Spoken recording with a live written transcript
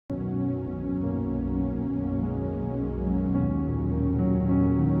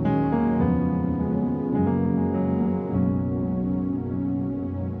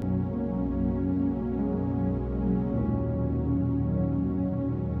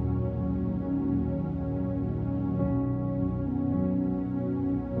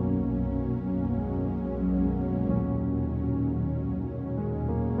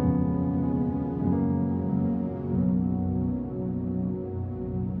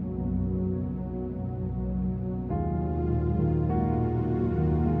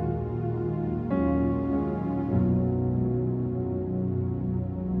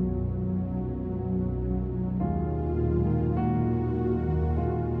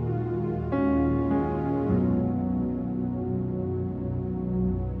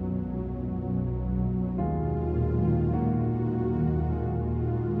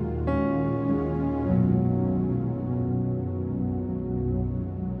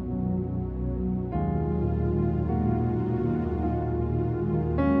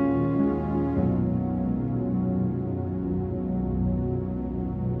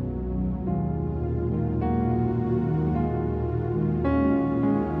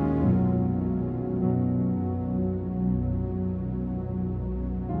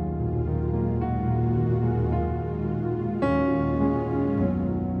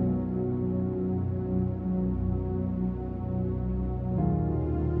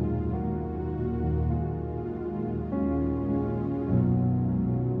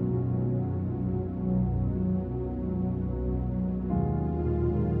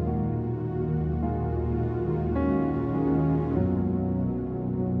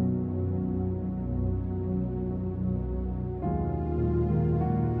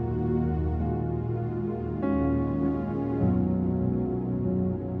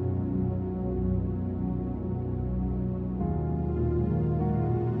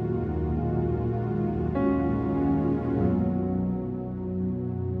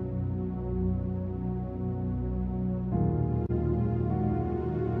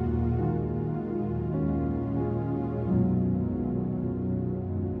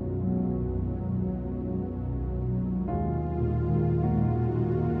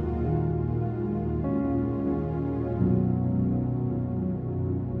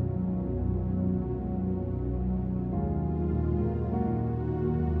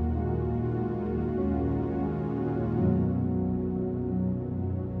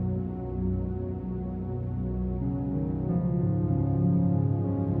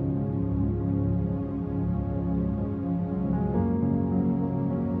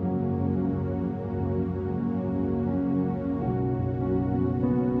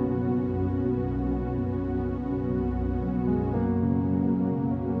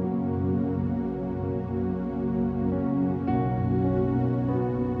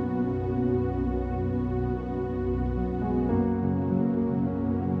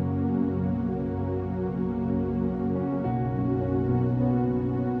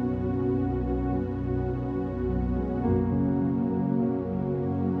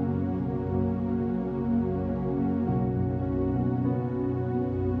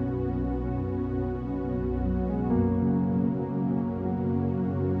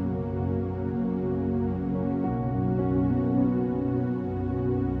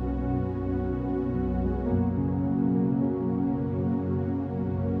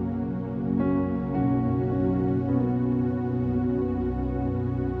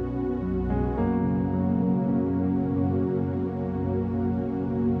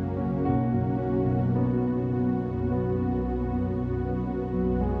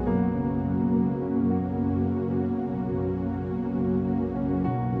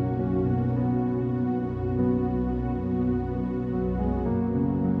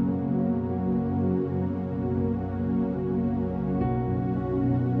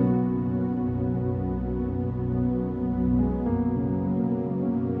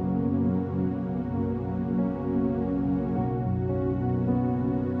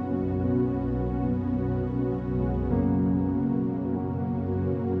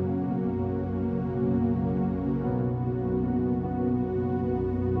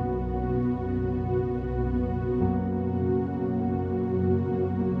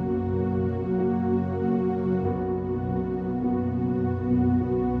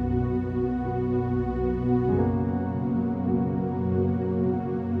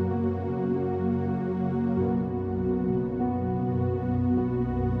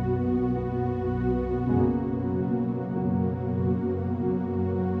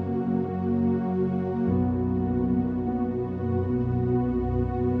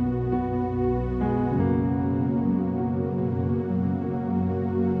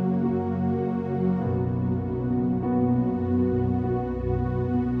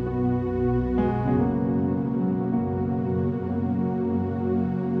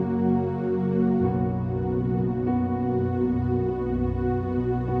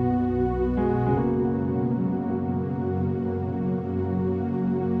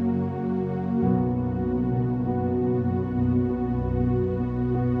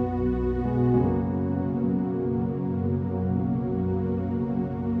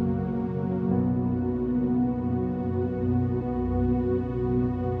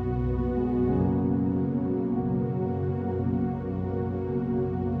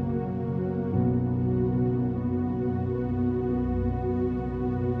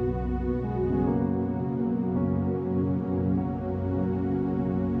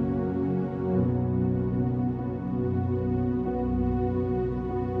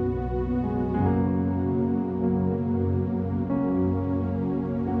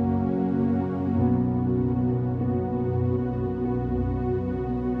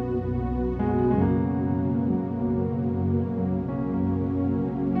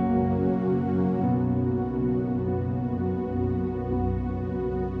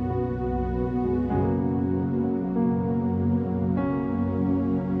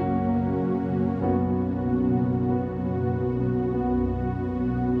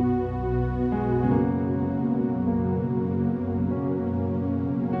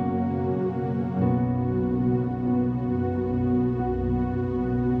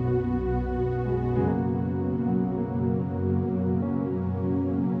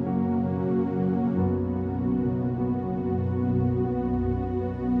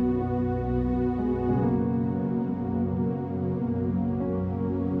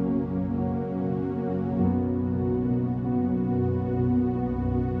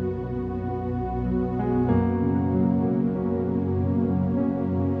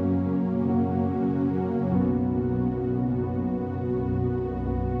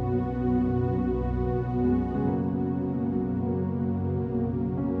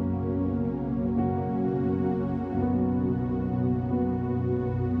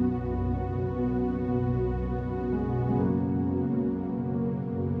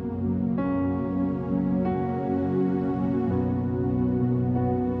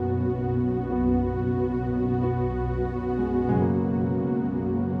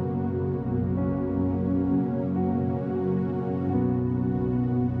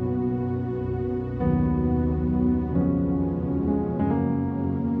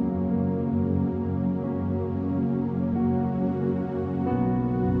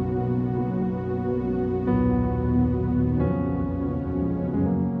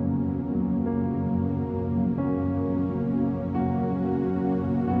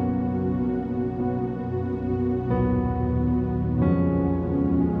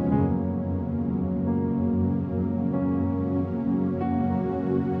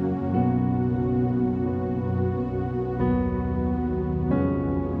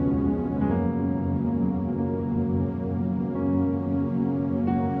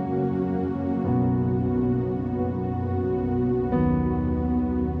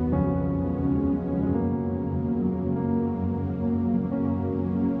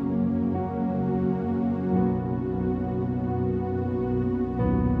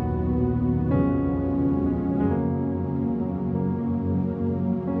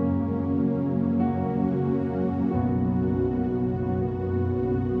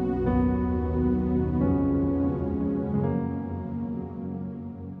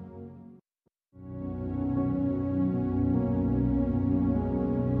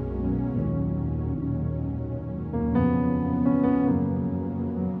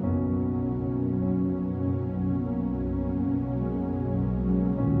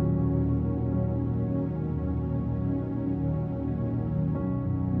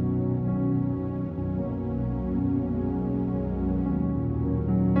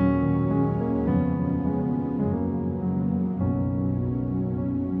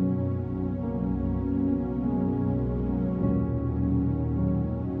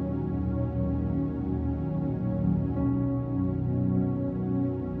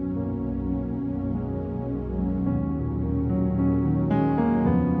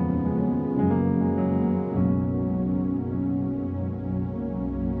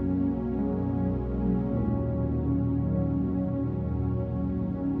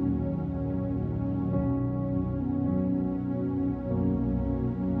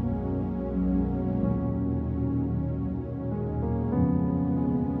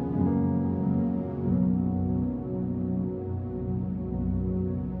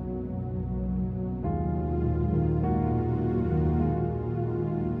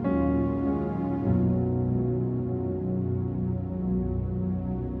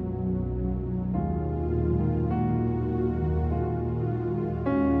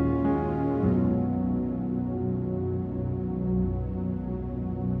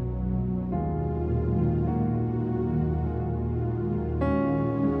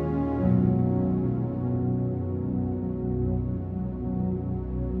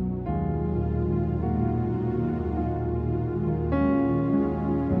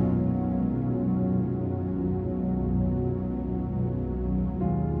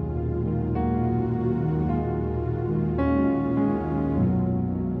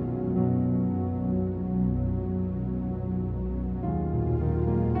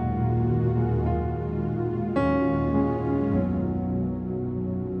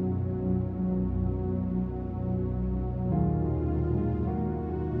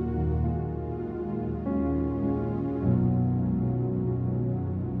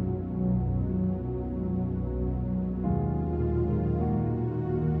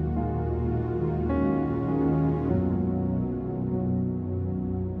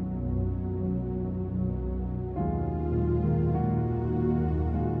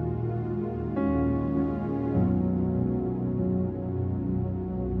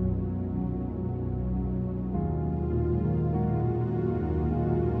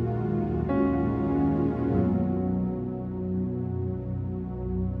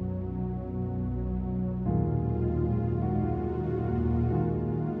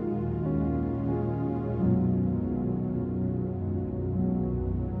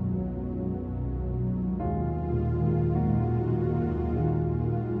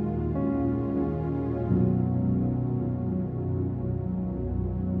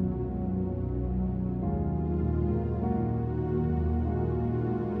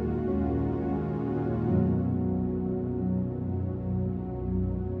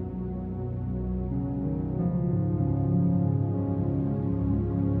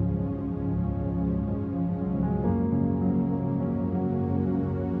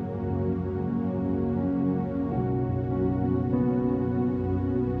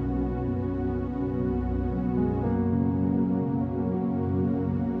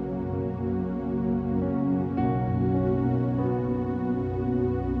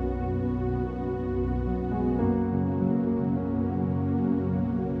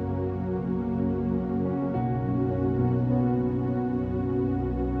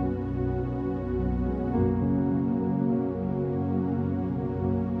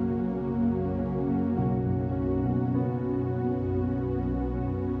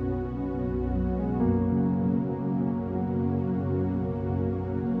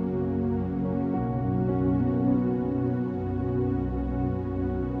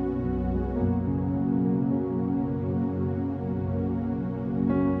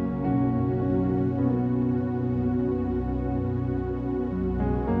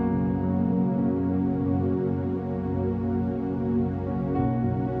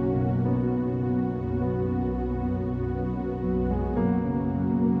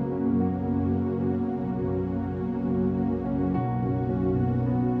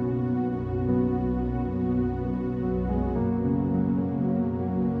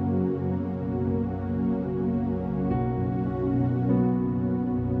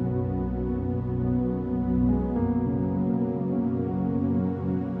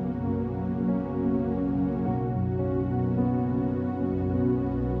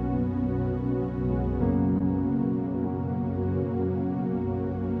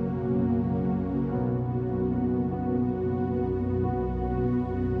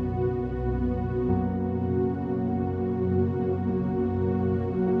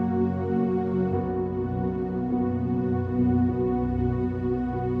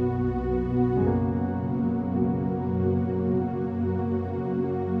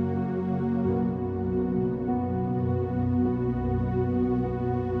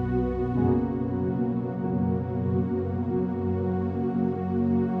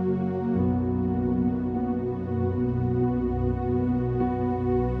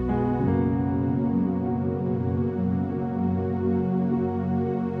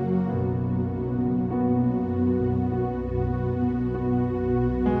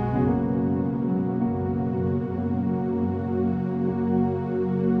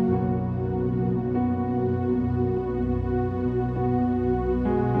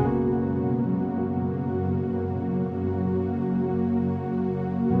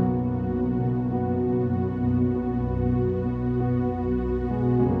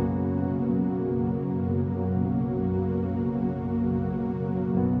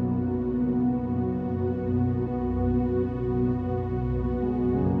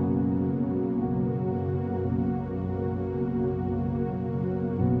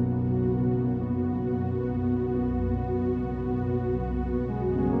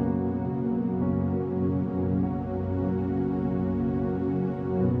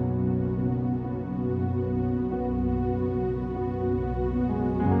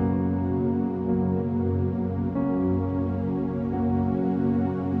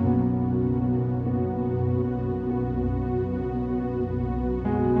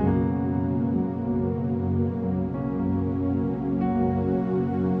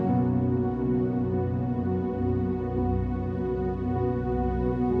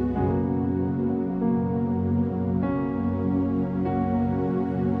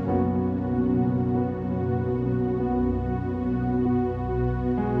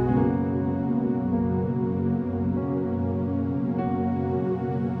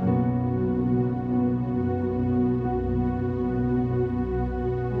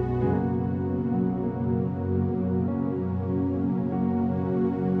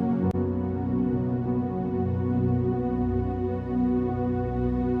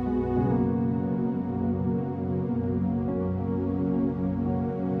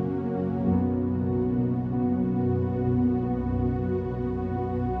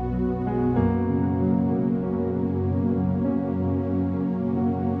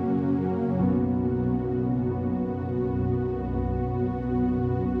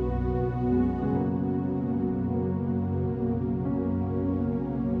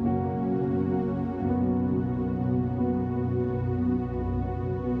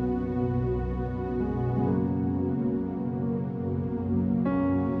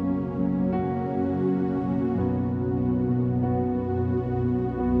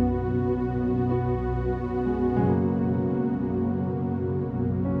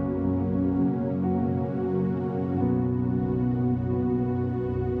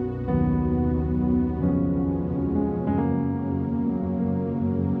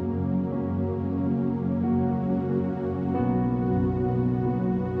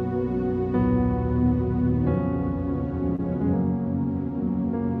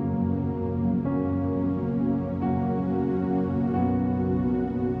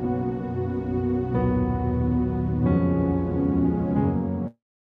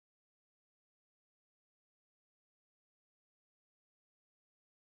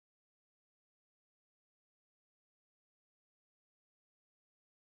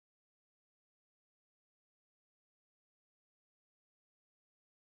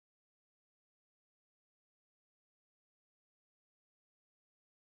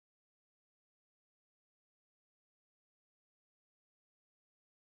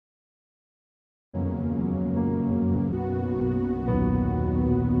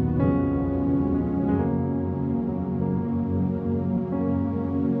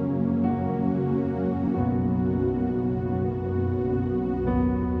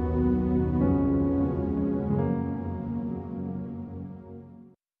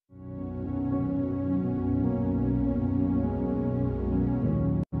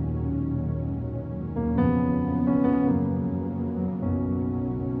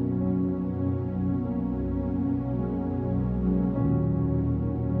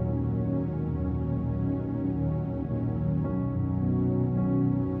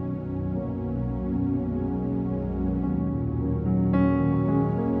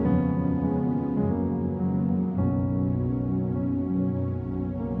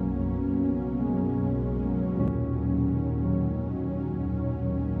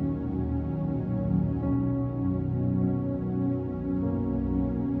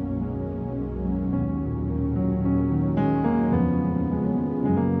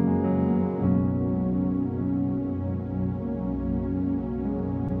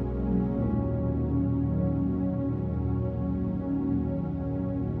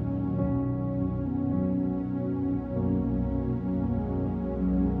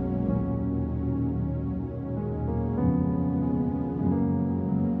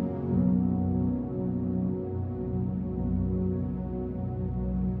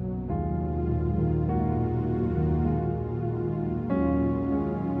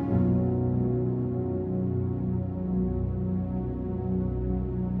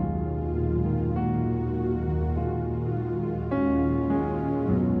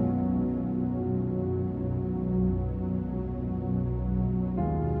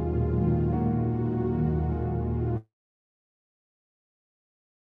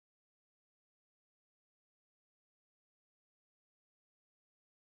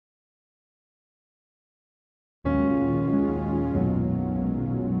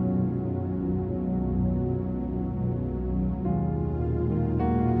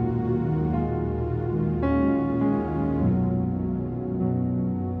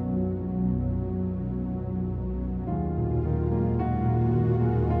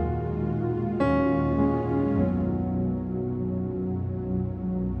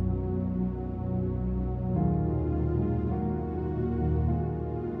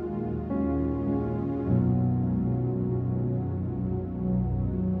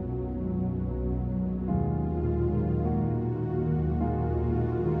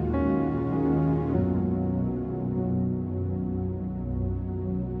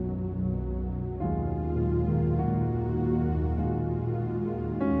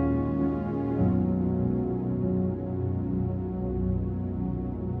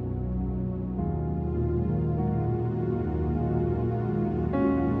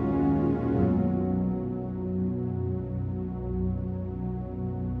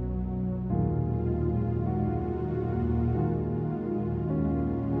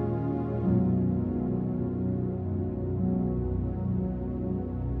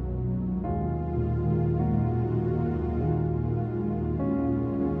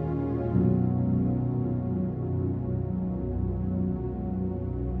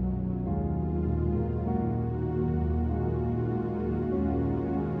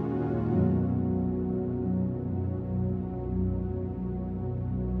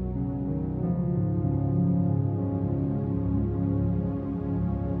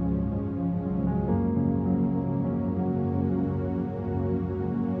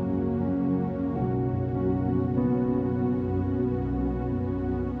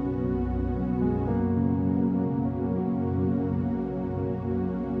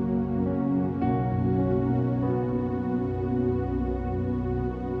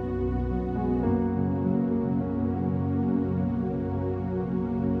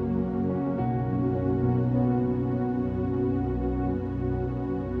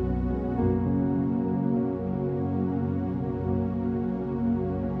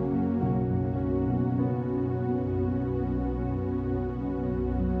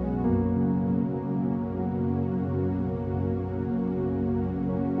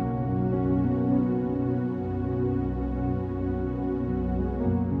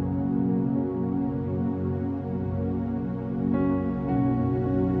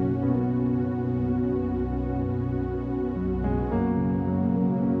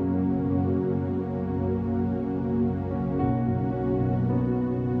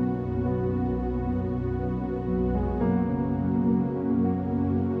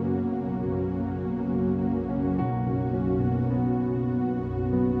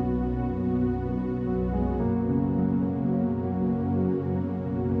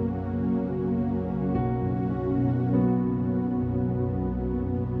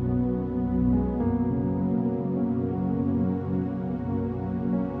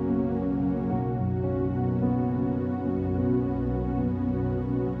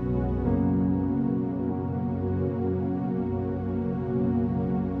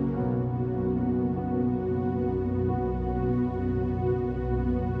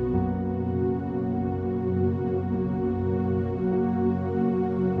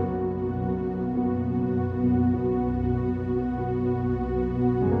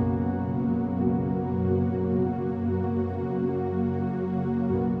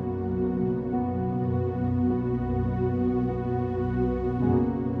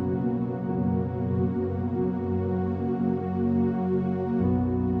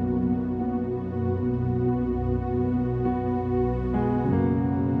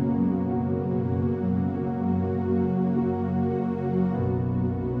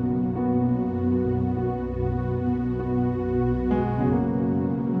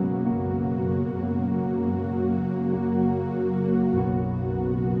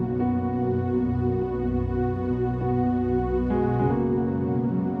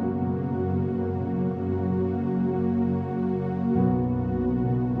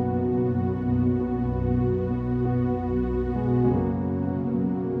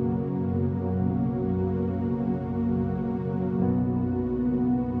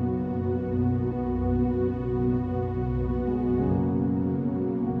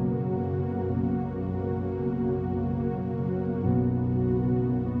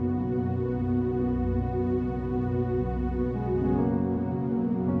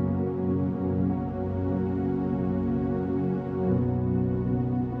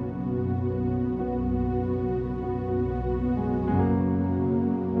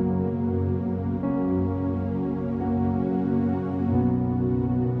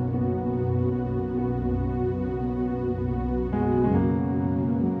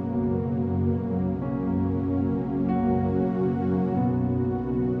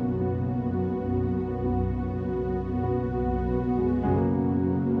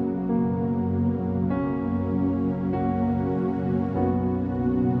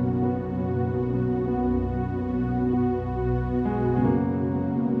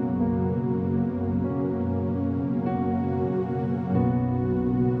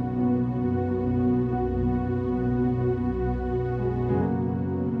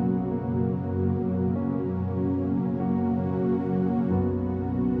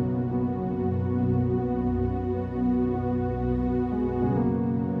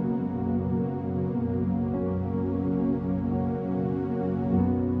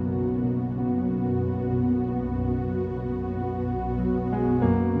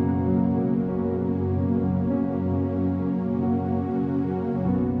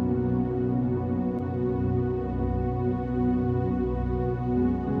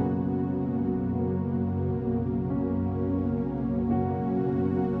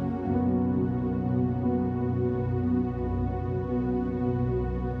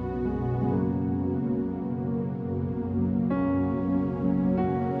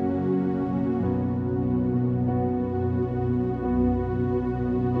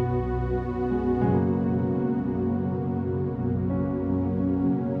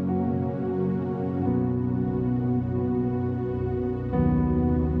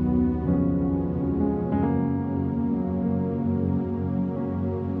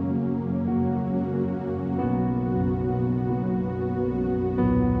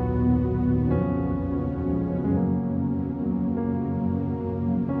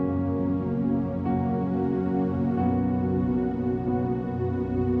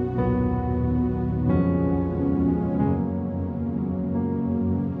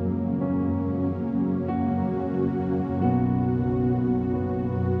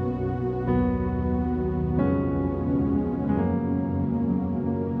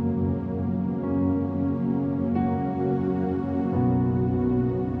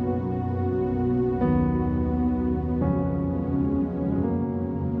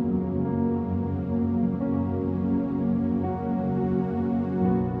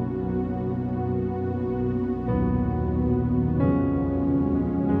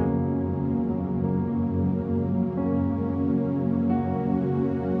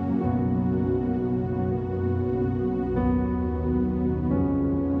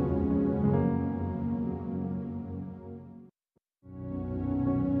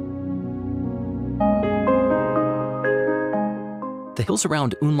The hills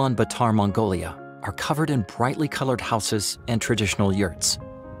around Ulaanbaatar, Mongolia, are covered in brightly colored houses and traditional yurts.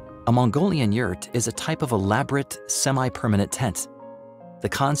 A Mongolian yurt is a type of elaborate, semi-permanent tent. The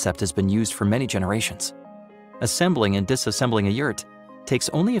concept has been used for many generations. Assembling and disassembling a yurt takes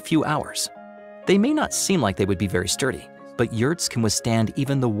only a few hours. They may not seem like they would be very sturdy, but yurts can withstand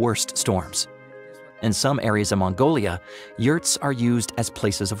even the worst storms. In some areas of Mongolia, yurts are used as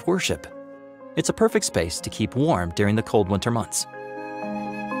places of worship. It's a perfect space to keep warm during the cold winter months.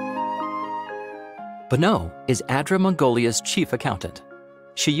 Bano is Adra Mongolia's chief accountant.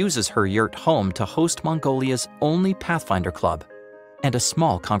 She uses her yurt home to host Mongolia's only Pathfinder club and a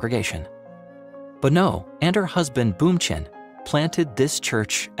small congregation. Bano and her husband Boomchin planted this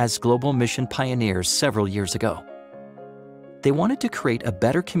church as global mission pioneers several years ago. They wanted to create a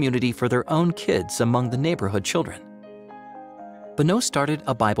better community for their own kids among the neighborhood children. Bano started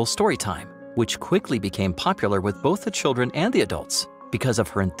a Bible story time, which quickly became popular with both the children and the adults because of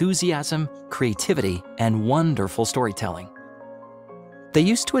her enthusiasm, creativity, and wonderful storytelling. They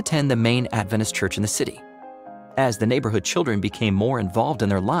used to attend the main Adventist church in the city. As the neighborhood children became more involved in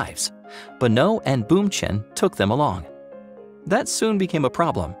their lives, Bano and Boomchin took them along. That soon became a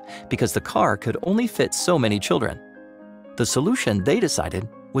problem because the car could only fit so many children. The solution they decided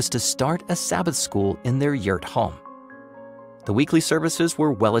was to start a Sabbath school in their yurt home. The weekly services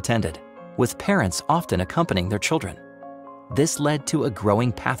were well attended, with parents often accompanying their children. This led to a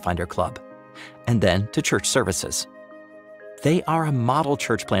growing Pathfinder club, and then to church services. They are a model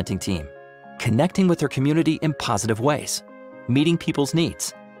church planting team, connecting with their community in positive ways, meeting people's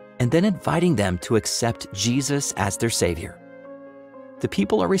needs, and then inviting them to accept Jesus as their Savior. The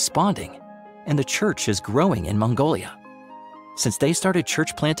people are responding, and the church is growing in Mongolia. Since they started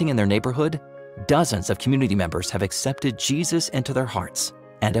church planting in their neighborhood, dozens of community members have accepted Jesus into their hearts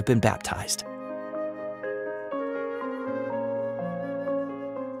and have been baptized.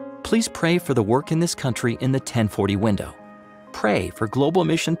 Please pray for the work in this country in the 1040 window. Pray for global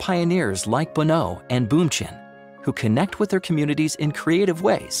mission pioneers like Bano and Boomchin, who connect with their communities in creative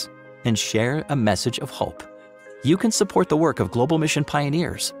ways and share a message of hope. You can support the work of Global Mission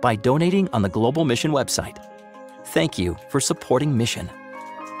Pioneers by donating on the Global Mission website. Thank you for supporting Mission.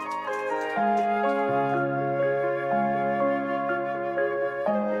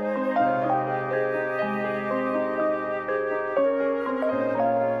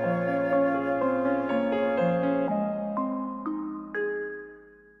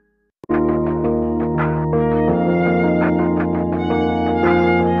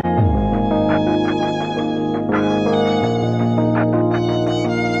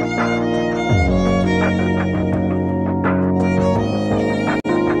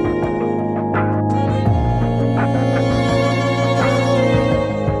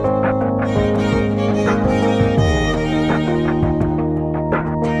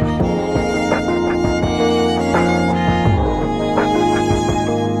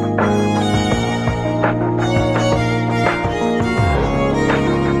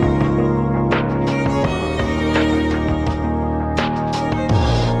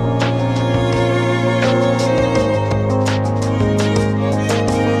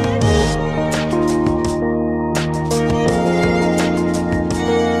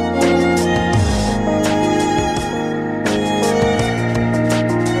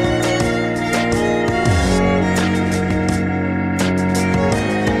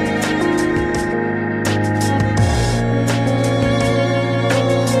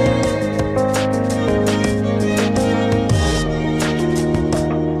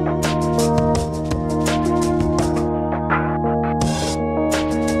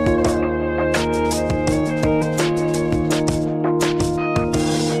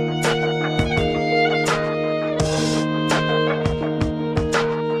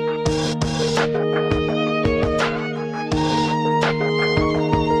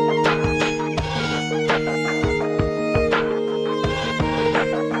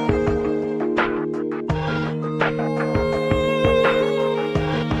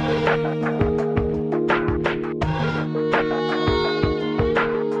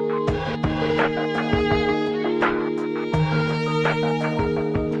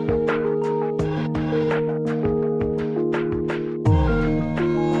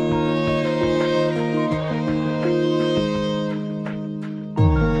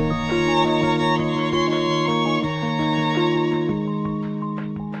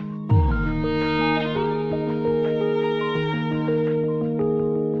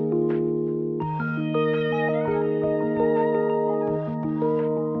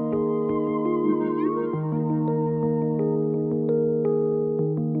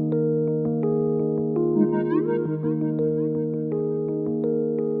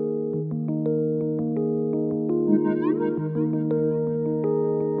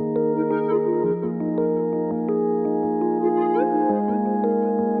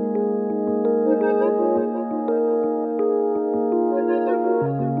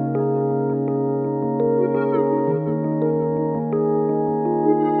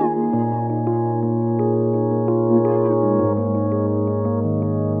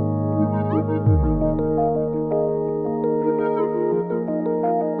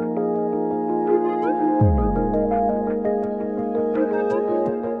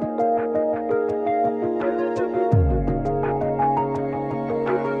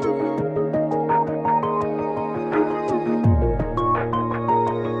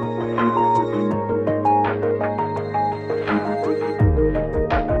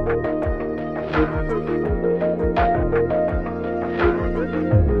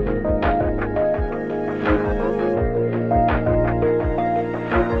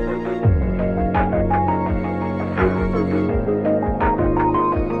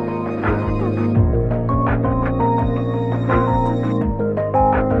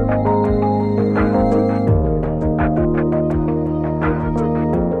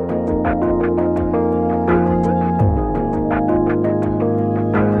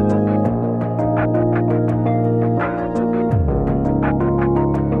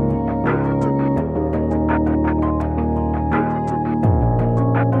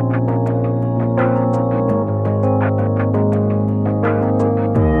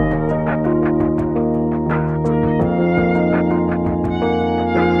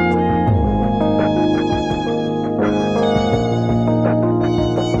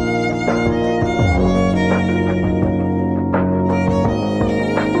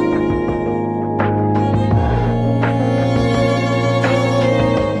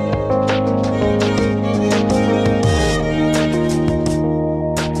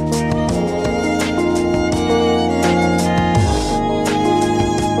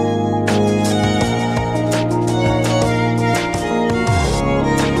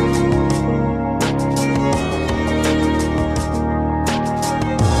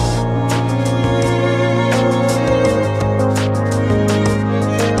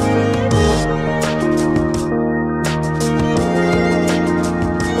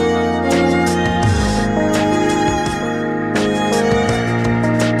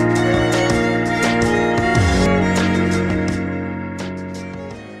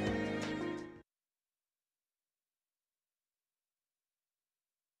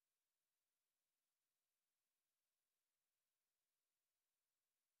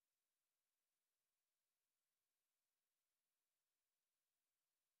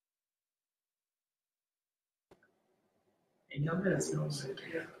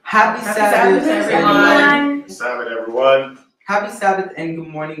 Happy Sabbath, everyone. Sabbath, everyone. Happy Sabbath and good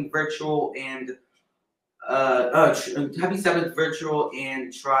morning, virtual and happy Sabbath, virtual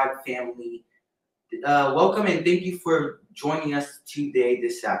and tribe family. Welcome and thank you for joining us today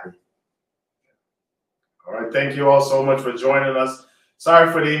this Sabbath. All right, thank you all so much for joining us.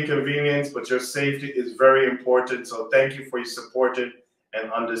 Sorry for the inconvenience, but your safety is very important. So thank you for your support and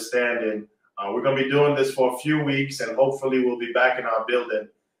understanding. We're going to be doing this for a few weeks, and hopefully we'll be back in our building.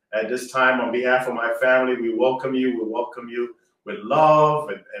 At this time, on behalf of my family, we welcome you. We welcome you with love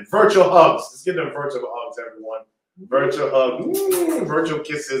and virtual hugs. Let's give them virtual hugs, everyone. Virtual hugs, virtual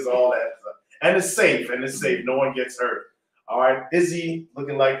kisses, all that. And it's safe, No one gets hurt. All right, Izzy,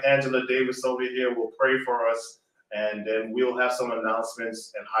 looking like Angela Davis over here, will pray for us, and then we'll have some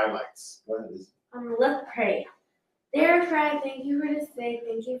announcements and highlights. Go ahead, Izzy. Let's pray. Dear Fred, thank you for this day.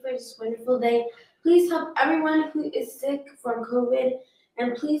 Thank you for this wonderful day. Please help everyone who is sick from COVID,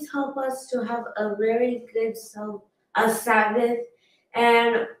 and please help us to have a very good Sabbath.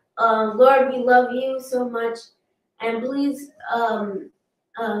 And Lord, we love you so much, and please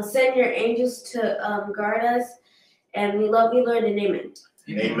send your angels to guard us. And we love you, Lord, and amen.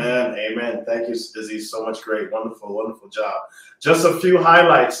 Amen. Amen. Thank you, Izzy. So much great. Wonderful, wonderful job. Just a few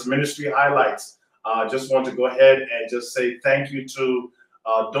highlights, ministry highlights. Just want to go ahead and just say thank you to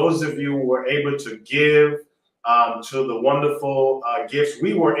those of you who were able to give to the wonderful gifts.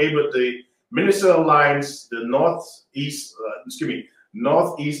 We were able to, the Ministerial Alliance, the Northeast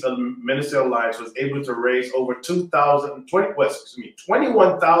Ministerial Alliance was able to raise over $21,000.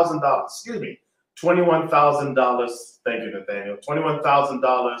 $21,000. Thank you, Nathaniel.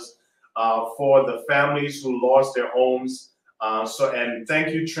 $21,000 for the families who lost their homes. And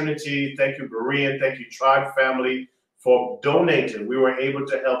thank you, Trinity. Thank you, Berean. Thank you, Tribe family, for donating. We were able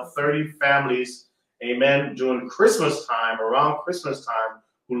to help 30 families, amen, during Christmas time, around Christmas time,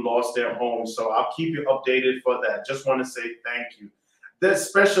 who lost their homes. So I'll keep you updated for that. Just want to say thank you.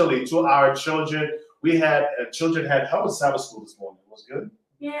 Especially to our children. We had how was Sabbath school this morning? It was good?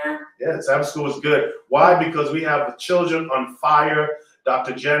 Yeah, Sabbath school was good. Why? Because we have the children on fire.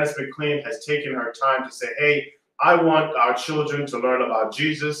 Dr. Janice McLean has taken her time to say, hey, I want our children to learn about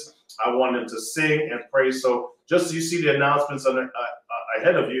Jesus. I want them to sing and pray. So just so you see the announcements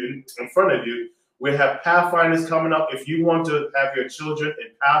ahead of you, in front of you, we have Pathfinders coming up. If you want to have your children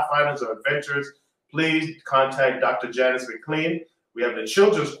in Pathfinders or Adventures, please contact Dr. Janice McLean. We have the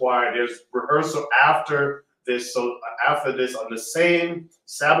children's choir. There's rehearsal after this. So after this, on the same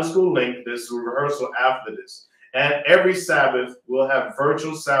Sabbath school link, there's rehearsal after this. And every Sabbath, we'll have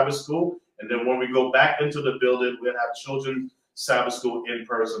virtual Sabbath school. And then when we go back into the building, we'll have children's Sabbath school in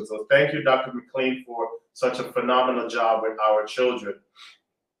person. So thank you, Dr. McLean, for such a phenomenal job with our children.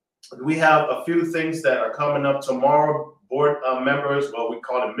 We have a few things that are coming up tomorrow. Board members, well, we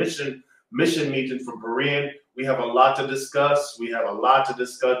call it mission meeting for Berean. We have a lot to discuss.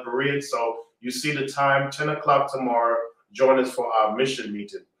 Berean. So you see the time, 10 o'clock tomorrow. Join us for our mission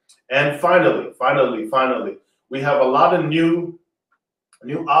meeting. And finally, we have a lot of new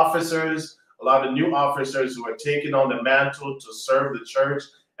officers, who are taking on the mantle to serve the church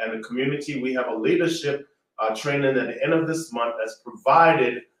and the community. We have a leadership training at the end of this month that's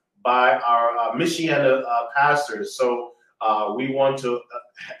provided by our Michiana pastors. So we want to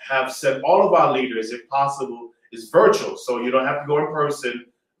have set all of our leaders, if possible, is virtual. So you don't have to go in person.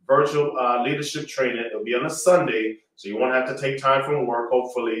 Virtual leadership training. It'll be on a Sunday, so you won't have to take time from work,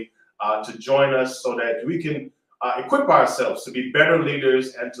 hopefully, to join us so that we can equip ourselves to be better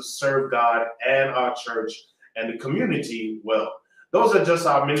leaders and to serve God and our church and the community well. Those are just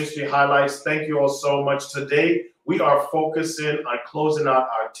our ministry highlights. Thank you all so much. Today, we are focusing on closing out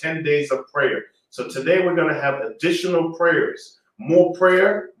our 10 days of prayer. So today, we're going to have additional prayers. More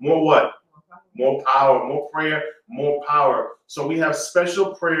prayer, more what? More power, more prayer, more power. So we have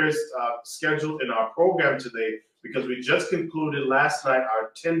special prayers scheduled in our program today because we just concluded last night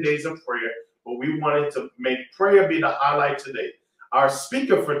our 10 days of prayer, but we wanted to make prayer be the highlight today. Our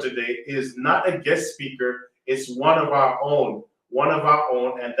speaker for today is not a guest speaker. It's one of our own,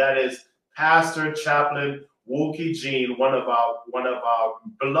 and that is Pastor Chaplain Woolky Jean, one of our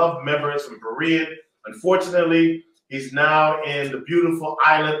beloved members from Berean. Unfortunately, he's now in the beautiful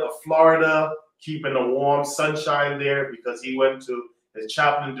island of Florida, keeping a warm sunshine there because he went to his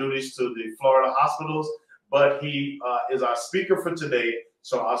chaplain duties to the Florida hospitals. But he is our speaker for today.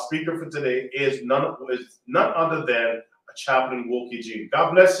 So our speaker for today is none other than Chaplain Woolky Jean.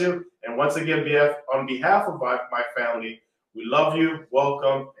 God bless you. And once again, on behalf of my family, we love you,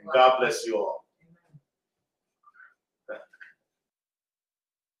 welcome, and God bless you all.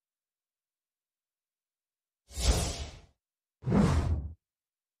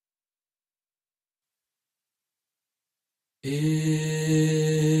 If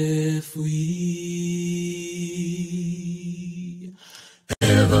we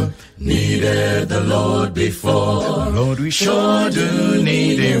ever needed the Lord before, Lord, we sure do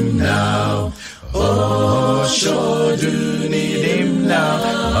need him now. Oh, sure do need him now.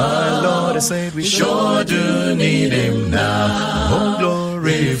 My Lord, I said we sure do need him now. Oh,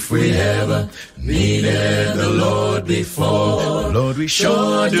 glory, if we ever needed the Lord before, Lord, we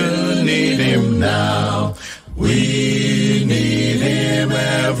sure do need him now. We need him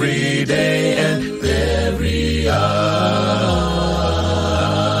every day and every hour.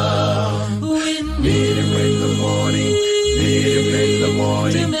 We need him in the morning, need him in the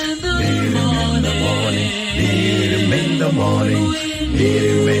morning, need him in the morning, need him in the morning, need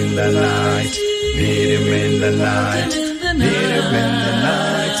him in the night, need him in the night, need him in the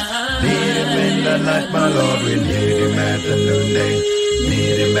night, need him in the night, my Lord. We need him at the noonday,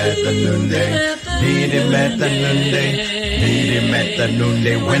 need him at the noonday. Need him at the noonday, need him at the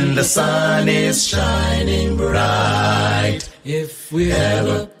noonday when the sun is shining bright. If we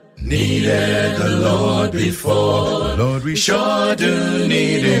ever needed the Lord before, Lord, we sure do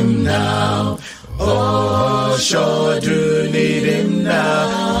need him now. Oh, sure do need him now.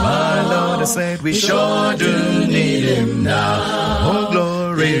 My Lord, I said we sure do need him now. Oh,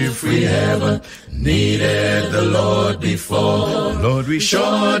 glory, if we ever needed the Lord before, Lord, we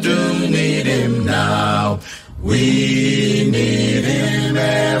sure do need him now. We need him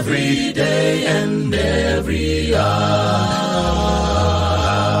every day and every hour.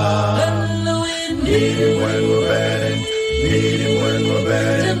 Need him when we're bad, need him when we're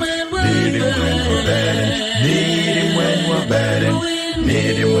bad, need him when we're bad, need him when we're bad,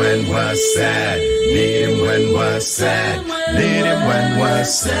 need him when we're sad, need him when we're sad, need him when we're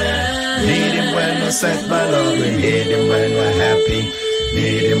sad, need him when we're sad, my Lord. We need him when we're happy,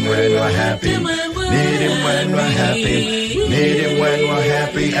 need him when we're happy, need him when we're happy, need him when we're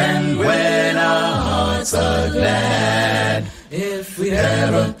happy, and when our hearts are glad. If we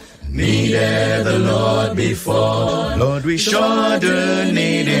ever needed the Lord before, Lord, we sure do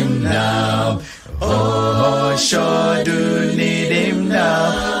need him now. Oh, sure do need him now.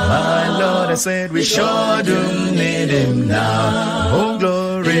 My Lord, I said we sure do need him now. Oh,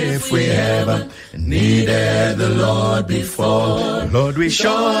 glory, if we ever needed the Lord before, Lord, we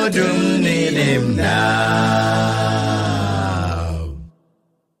sure do need him now.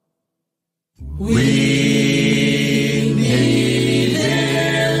 We need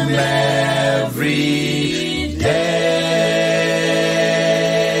him every day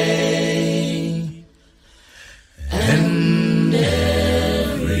and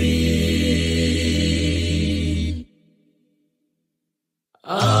every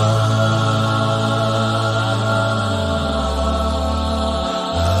hour.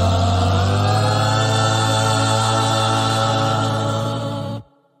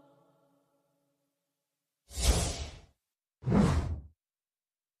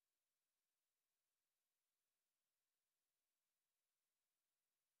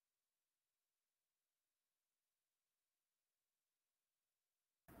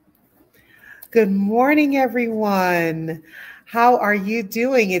 Good morning, everyone. How are you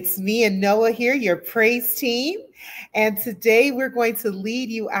doing? It's me and Noah here, your praise team. And today we're going to lead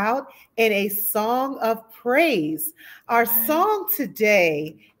you out in a song of praise. Our song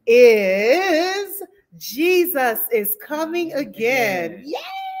today is Jesus is Coming Again. Yay!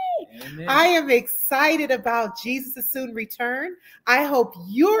 Amen. I am excited about Jesus' soon return. I hope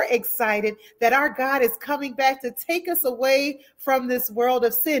you're excited that our God is coming back to take us away from this world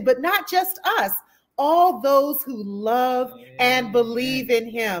of sin, but not just us, all those who love and believe in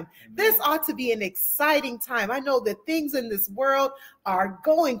him. This ought to be an exciting time. I know that things in this world are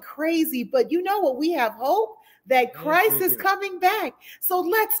going crazy, but you know what? We have hope that Christ is coming back. So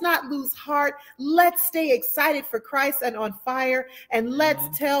let's not lose heart. Let's stay excited for Christ and on fire. And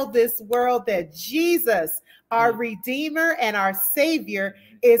let's tell this world that Jesus, our Redeemer and our Savior,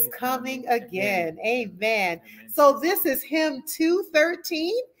 is coming again. Amen. So this is hymn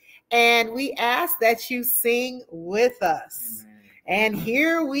 213, and we ask that you sing with us. And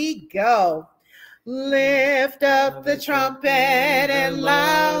here we go. Lift up the trumpet and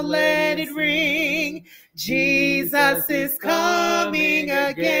loud let it ring. Jesus is coming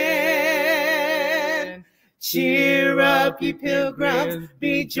again. Cheer up, ye pilgrims,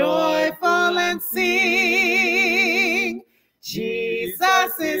 be joyful and sing.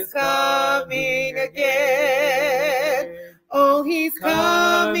 Jesus is coming again. Oh, he's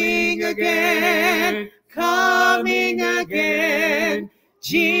coming again, coming again.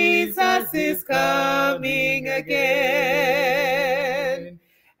 Jesus is coming again.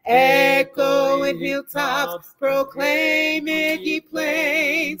 Echo in hilltops, proclaim it, ye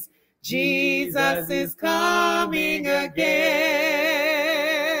plains. Jesus is coming again.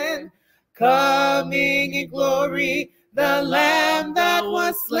 Coming in glory, the Lamb that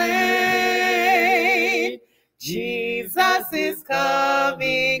was slain. Jesus is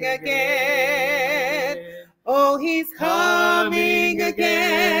coming again. Oh, he's coming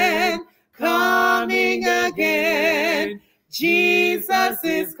again, coming again. Jesus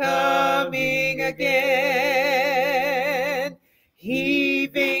is coming again.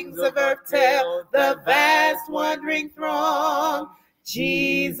 Heavings of earth tell the vast wandering throng,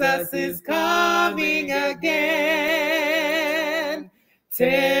 Jesus is coming again.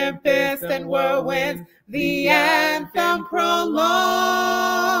 Tempest and whirlwinds, the anthem prolong,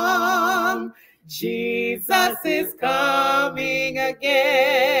 Jesus is coming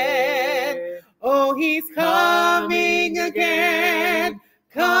again. Oh, he's coming again,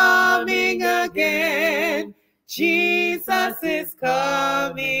 coming again. Jesus is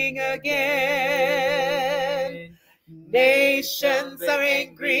coming again. Nations are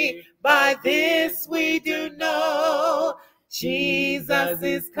angry, by this we do know, Jesus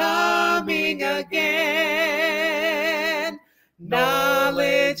is coming again.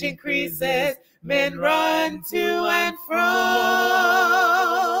 Knowledge increases, men run to and fro,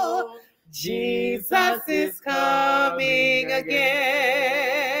 Jesus is coming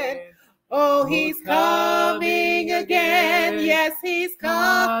again. Oh, he's coming again. Yes, he's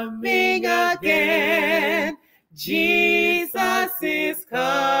coming again. Jesus is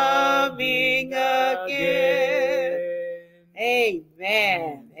coming again.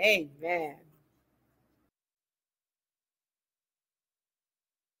 Amen. Amen.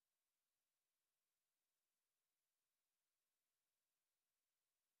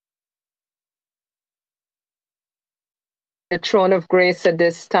 The throne of grace at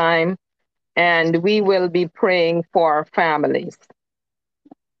this time, and we will be praying for families.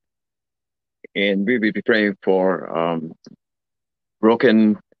 And we will be praying for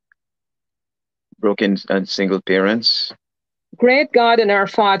broken and single parents. Great God and our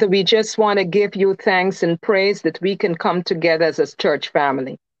Father, we just want to give you thanks and praise that we can come together as a church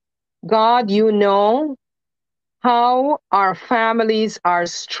family. God, you know how our families are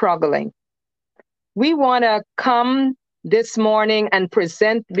struggling. We want to come this morning and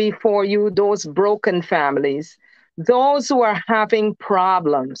present before you those broken families, those who are having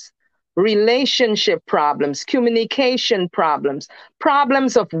problems, relationship problems, communication problems,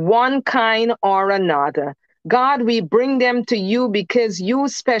 problems of one kind or another. God, we bring them to you because you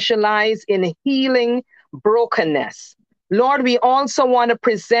specialize in healing brokenness. Lord, we also want to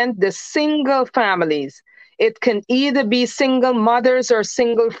present the single families. It can either be single mothers or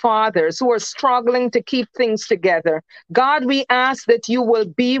single fathers who are struggling to keep things together. God, we ask that you will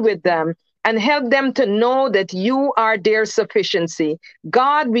be with them and help them to know that you are their sufficiency.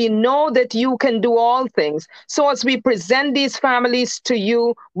 God, we know that you can do all things. So as we present these families to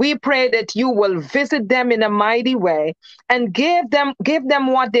you, we pray that you will visit them in a mighty way and give them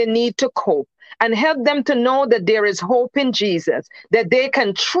what they need to cope, and help them to know that there is hope in Jesus, that they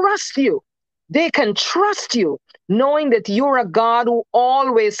can trust you. They can trust you, knowing that you're a God who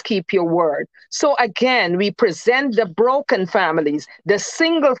always keep your word. So again, we present the broken families, the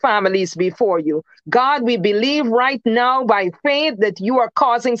single families before you. God, we believe right now by faith that you are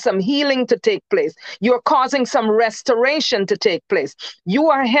causing some healing to take place. You're causing some restoration to take place. You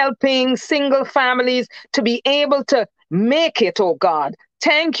are helping single families to be able to make it, oh God.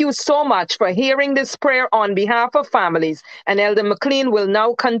 Thank you so much for hearing this prayer on behalf of families. And Elder McLean will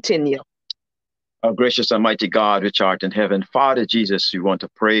now continue. Our gracious and mighty God, which art in heaven, Father Jesus, we want to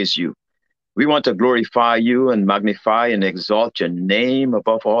praise you. We want to glorify you and magnify and exalt your name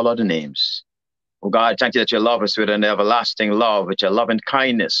above all other names. Oh God, thank you that you love us with an everlasting love, with your love and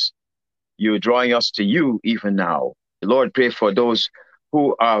kindness. You're drawing us to you even now. Lord, pray for those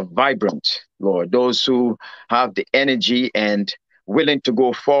who are vibrant, Lord, those who have the energy and willing to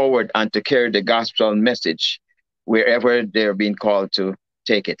go forward and to carry the gospel message wherever they're being called to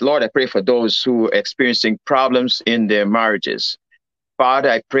take it. Lord, I pray for those who are experiencing problems in their marriages.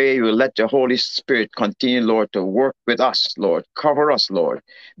 Father, I pray you will let the Holy Spirit continue, Lord, to work with us, Lord. Cover us, Lord.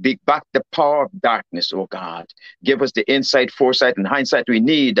 Beat back the power of darkness, oh God. Give us the insight, foresight, and hindsight we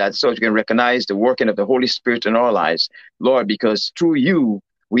need that so we can recognize the working of the Holy Spirit in our lives, Lord, because through you,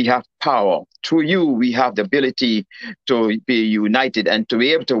 we have power. Through you, we have the ability to be united and to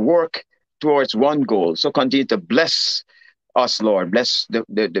be able to work towards one goal. So continue to bless us, Lord. Bless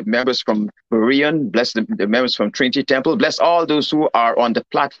the members from Berean. Bless the members from Trinity Temple. Bless all those who are on the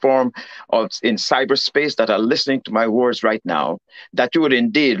platform in cyberspace that are listening to my words right now. That you would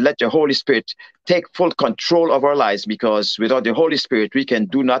indeed let your Holy Spirit take full control of our lives, because without the Holy Spirit, we can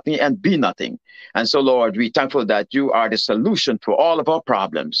do nothing and be nothing. And so, Lord, we're thankful that you are the solution to all of our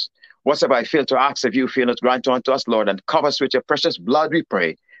problems. Whatsoever I fail to ask of you, fail not grant unto us, Lord, and cover us with your precious blood, we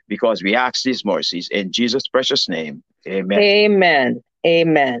pray, because we ask these mercies in Jesus' precious name. Amen. Amen.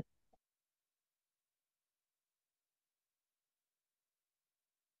 Amen.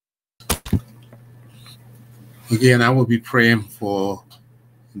 Again, I will be praying for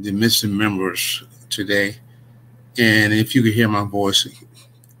the missing members today. And if you could hear my voice,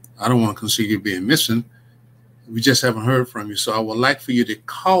 I don't want to consider you being missing. We just haven't heard from you. So I would like for you to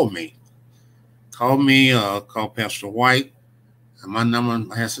call me. Call Pastor White. And my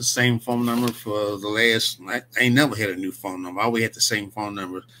number has the same phone number for the last, I ain't never had a new phone number. I always had the same phone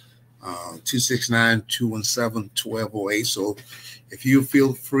number, 269-217-1208. So if you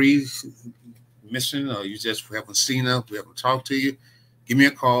feel free, missing, or you just haven't seen us, we haven't talked to you, give me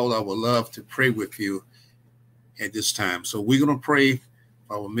a call. I would love to pray with you at this time. So we're going to pray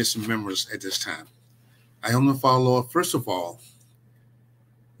for our missing members at this time. I Heavenly Father, Lord, first of all,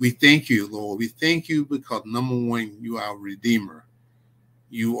 we thank you, Lord. We thank you because, number one, you are our Redeemer.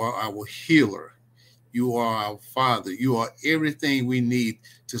 You are our healer. You are our Father. You are everything we need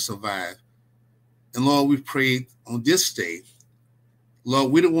to survive. And Lord, we pray on this day,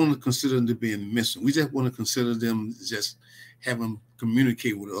 Lord, we don't want to consider them to being missing. We just want to consider them just having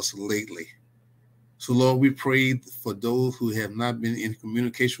communicated with us lately. So Lord, we pray for those who have not been in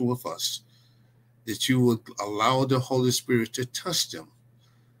communication with us, that you would allow the Holy Spirit to touch them.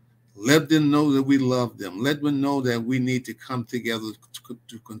 Let them know that we love them. Let them know that we need to come together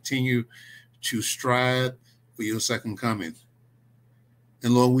to continue to strive for your second coming.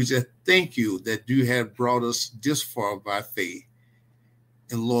 And Lord, we just thank you that you have brought us this far by faith.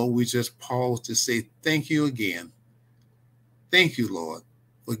 And Lord, we just pause to say thank you again. Thank you, Lord,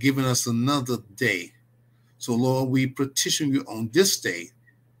 for giving us another day. So Lord, we petition you on this day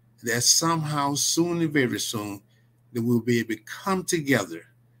that somehow, soon and very soon, that we'll be able to come together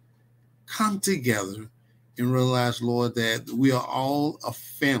and realize, Lord, that we are all a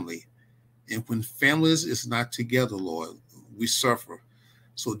family. And when families is not together, Lord, we suffer.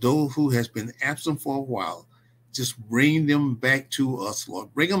 So those who has been absent for a while, just bring them back to us,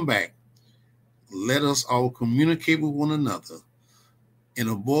 Lord. Bring them back. Let us all communicate with one another. And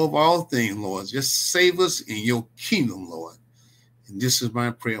above all things, Lord, just save us in your kingdom, Lord. And this is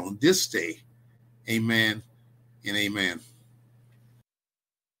my prayer on this day. Amen and amen.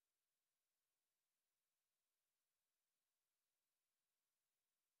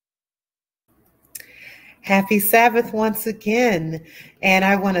 Happy Sabbath once again. And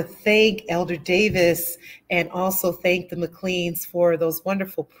I want to thank Elder Davis and also thank the McLeans for those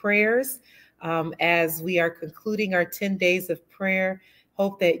wonderful prayers as we are concluding our 10 days of prayer.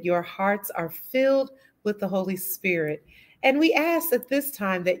 Hope that your hearts are filled with the Holy Spirit. And we ask at this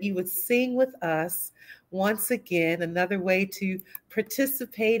time that you would sing with us once again, another way to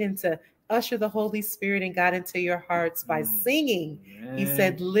participate and to usher the Holy Spirit and God into your hearts by singing. He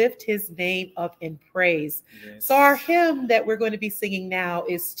said, lift his name up in praise. Yes. So our hymn that we're going to be singing now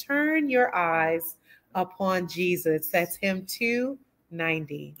is Turn Your Eyes Upon Jesus. That's hymn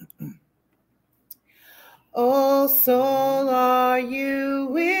 290. Oh, soul, are you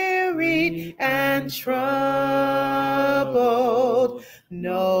weary and troubled?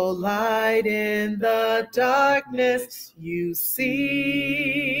 No light in the darkness you see.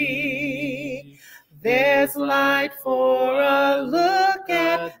 There's light for a look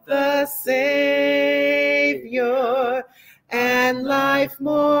at the Savior, and life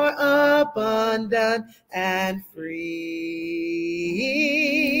more abundant and free.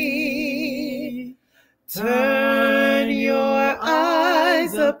 Turn your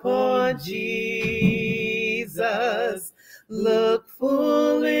eyes upon Jesus. Look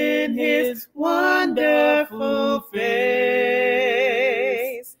full in his wonderful face,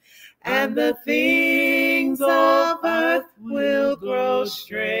 and the things of earth will grow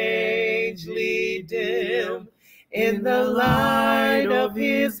strangely dim in the light of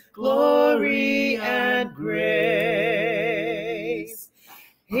his glory and grace.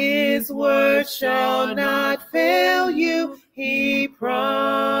 His word shall not fail you, he promised.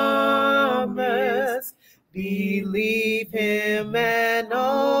 Believe him and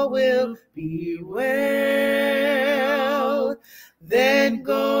all will be well. Then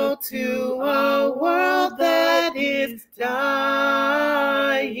go to a world that is dying.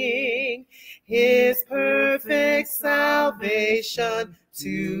 his perfect salvation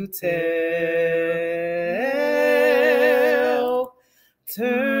to tell.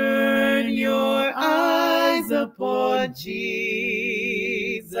 Turn your eyes upon Jesus.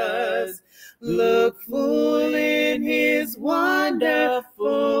 Look full in his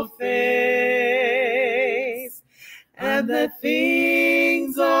wonderful face, and the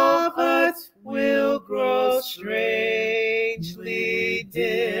things of earth will grow strangely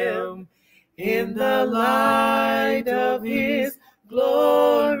dim in the light of his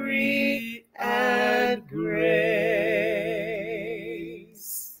glory and grace.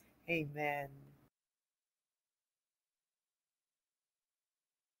 Amen.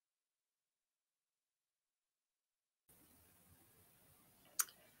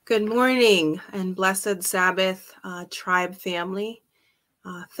 Good morning and blessed Sabbath, Tribe family.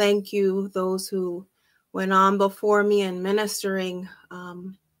 Thank you, those who went on before me in ministering.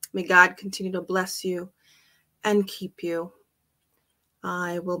 May God continue to bless you and keep you.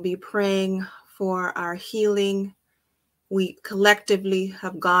 I will be praying for our healing. We collectively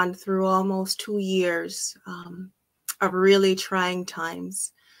have gone through almost 2 years of really trying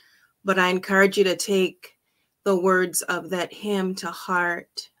times, but I encourage you to take the words of that hymn to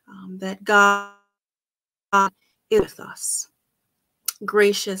heart, that God is with us,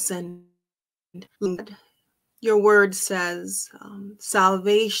 gracious and good. Your word says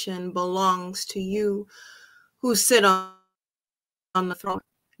salvation belongs to you who sit on the throne.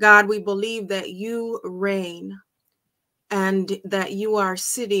 God, we believe that you reign and that you are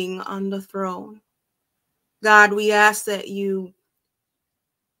sitting on the throne. God, we ask that you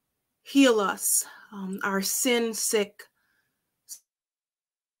heal us, our sin-sick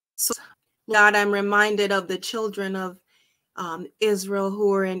souls. God, I'm reminded of the children of Israel who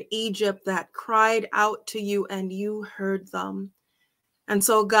were in Egypt that cried out to you and you heard them. And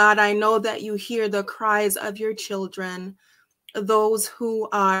so, God, I know that you hear the cries of your children, those who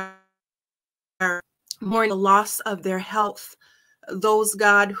are mourning the loss of their health, those,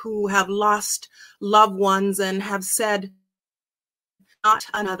 God, who have lost loved ones and have said, not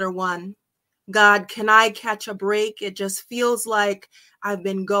another one. God, can I catch a break? It just feels like I've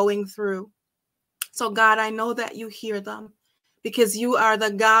been going through. So, God, I know that you hear them because you are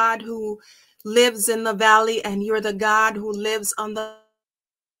the God who lives in the valley and you're the God who lives on the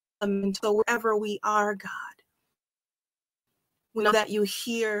mountain. So wherever we are, God, we know that you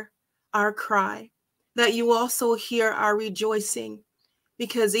hear our cry, that you also hear our rejoicing,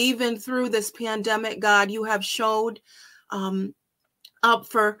 because even through this pandemic, God, you have showed up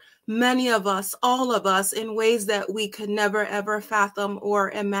for many of us, all of us, in ways that we could never, ever fathom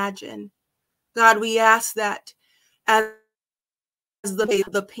or imagine. God, we ask that as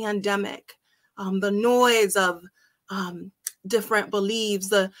the pandemic, the noise of different beliefs,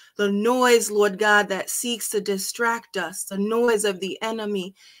 the noise, Lord God, that seeks to distract us, the noise of the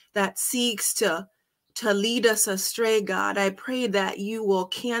enemy that seeks to lead us astray, God, I pray that you will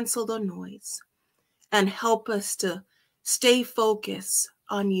cancel the noise and help us to stay focused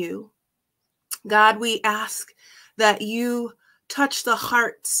on you. God, we ask that you touch the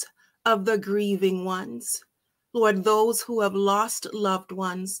hearts of the grieving ones. Lord, those who have lost loved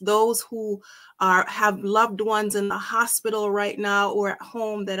ones, those who have loved ones in the hospital right now or at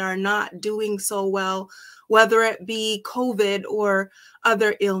home that are not doing so well, whether it be COVID or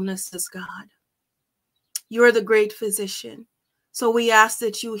other illnesses, God. You're the great physician. So we ask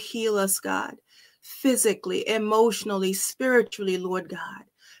that you heal us, God, physically, emotionally, spiritually, Lord God.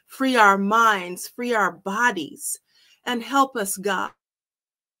 Free our minds, free our bodies, and help us, God,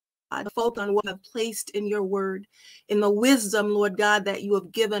 focus on what you have placed in your word, in the wisdom, Lord God, that you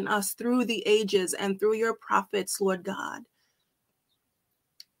have given us through the ages and through your prophets, Lord God,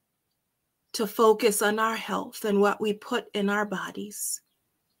 to focus on our health and what we put in our bodies.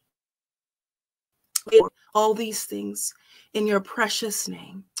 All these things in your precious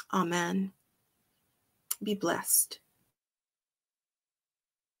name. Amen. Be blessed.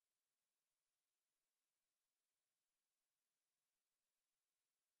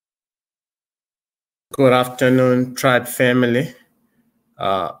 Good afternoon, Tribe family.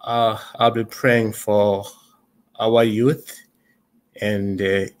 I'll be praying for our youth and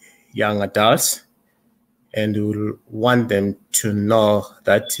young adults, and we want them to know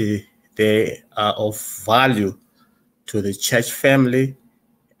that they are of value to the church family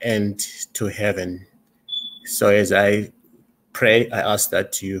and to heaven. So as I pray, I ask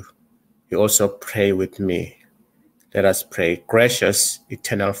that you also pray with me. Let us pray. Gracious,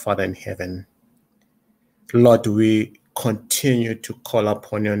 eternal Father in heaven, Lord, we continue to call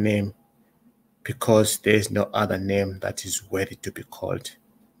upon your name because there is no other name that is worthy to be called.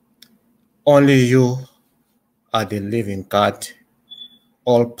 Only you are the living God,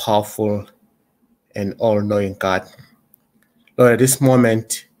 all-powerful and all-knowing God. Lord, at this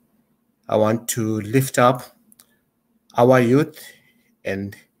moment, I want to lift up our youth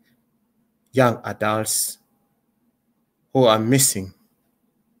and young adults who are missing,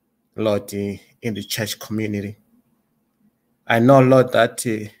 Lord, in the church community. I know, Lord, that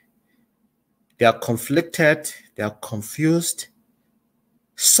they are conflicted, they are confused.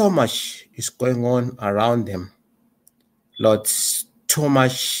 So much is going on around them. Lord, too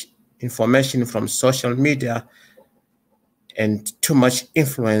much information from social media and too much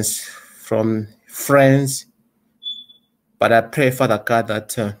influence from friends. But I pray, Father God,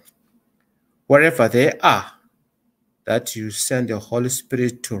 that wherever they are, that you send your Holy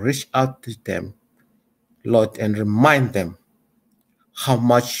Spirit to reach out to them, Lord, and remind them how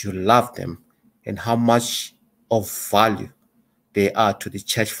much you love them and how much of value they are to the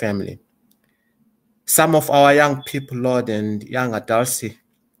church family. Some of our young people, Lord, and young adults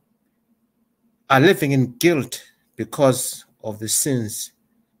are living in guilt because of the sins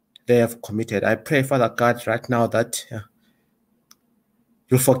they have committed. I pray, Father God, right now that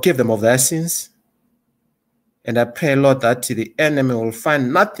you'll forgive them of their sins. And I pray, Lord, that the enemy will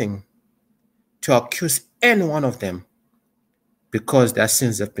find nothing to accuse any one of them because their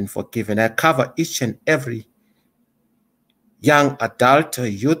sins have been forgiven. I cover each and every young adult or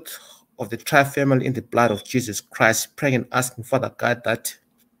youth of the Tribe family in the blood of Jesus Christ, praying and asking, Father God, that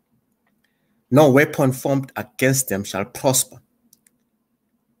no weapon formed against them shall prosper.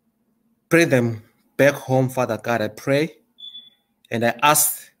 Bring them back home, Father God, I pray. And I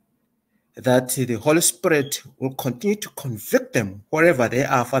ask that the Holy Spirit will continue to convict them wherever they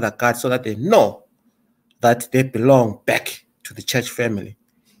are, Father God, so that they know that they belong back to the church family.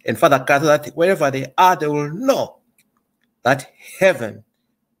 And Father God, so that wherever they are, they will know that heaven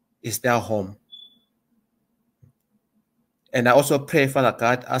is their home. And I also pray, Father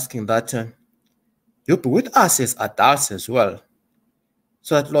God, asking that you'll be with us as adults as well,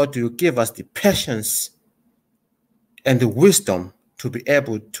 so that, Lord, you give us the patience and the wisdom to be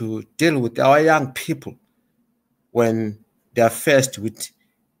able to deal with our young people when they are faced with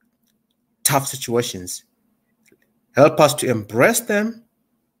tough situations. Help us to embrace them,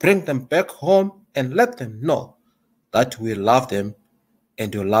 bring them back home, and let them know that we love them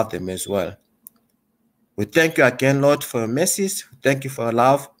and you love them as well. We thank you again, Lord, for your mercies. Thank you for your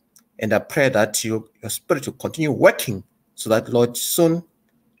love. And I pray that your Spirit will continue working so that, Lord, soon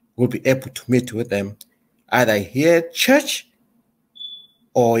we'll be able to meet with them, either here at church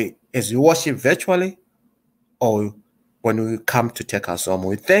or as we worship virtually or when we come to take us home.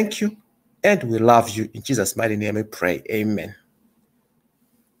 We thank you and we love you. In Jesus' mighty name we pray. Amen.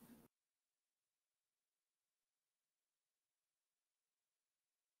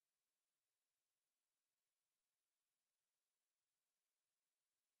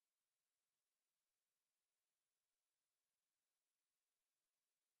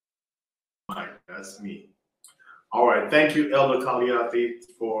 That's me. All right. Thank you, Elder Kaliati,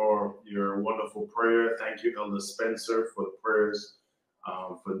 for your wonderful prayer. Thank you, Elder Spencer, for the prayers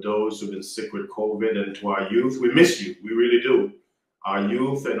for those who've been sick with COVID, and to our youth. We miss you. We really do. Our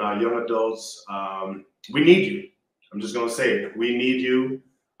youth and our young adults, we need you. I'm just going to say it. We need you.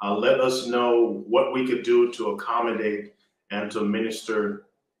 Let us know what we could do to accommodate and to minister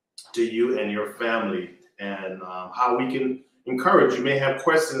to you and your family, and how we can encourage. You may have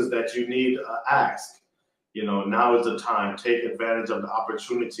questions that you need asked. You know, now is the time. Take advantage of the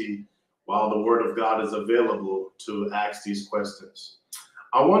opportunity while the Word of God is available to ask these questions.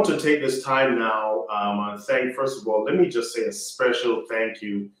 I want to take this time now and thank, first of all, let me just say a special thank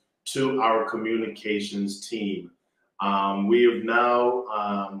you to our communications team. We have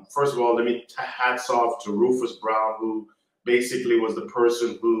now, first of all, let me hats off to Rufus Brown, who basically was the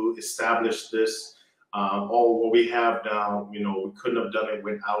person who established this. All what we have now, you know, we couldn't have done it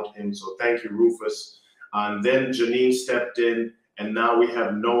without him. So thank you, Rufus. And then Janine stepped in, and now we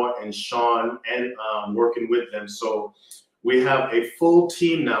have Noah and Sean and working with them. So we have a full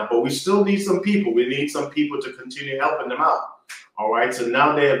team now, but we still need some people. We need some people to continue helping them out. All right. So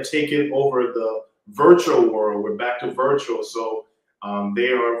now they have taken over the virtual world. We're back to virtual. So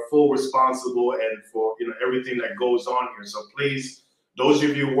they are full responsible and for, you know, everything that goes on here. So please, those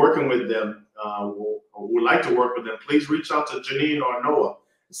of you working with them, who would like to work with them, please reach out to Janine or Noah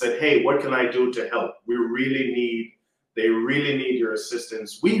and say, hey, what can I do to help? They really need your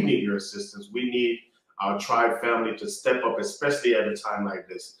assistance. We need your assistance. We need our tribe family to step up, especially at a time like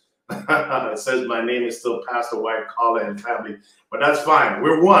this. It says my name is still Pastor White, Carla, and family, but that's fine.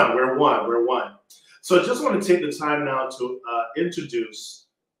 We're one. So I just want to take the time now to introduce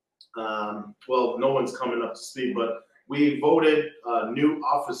well, no one's coming up to speak, but we voted new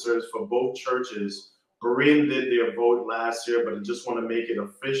officers for both churches. Berean did their vote last year, but I just want to make it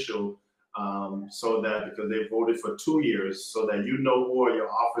official so that because they voted for 2 years, so that you know who are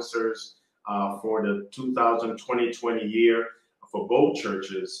your officers for the 2020 year for both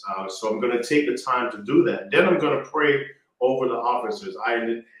churches. So I'm going to take the time to do that. Then I'm going to pray over the officers. I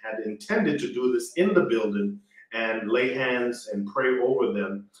had intended to do this in the building and lay hands and pray over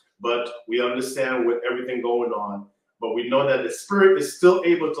them, but we understand with everything going on. But we know that the Spirit is still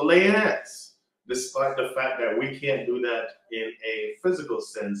able to lay hands, despite the fact that we can't do that in a physical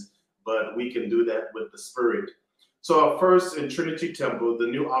sense, but we can do that with the Spirit. So first in Trinity Temple, the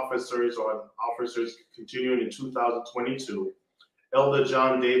new officers are officers continuing in 2022. Elder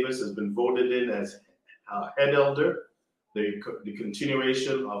John Davis has been voted in as head elder. The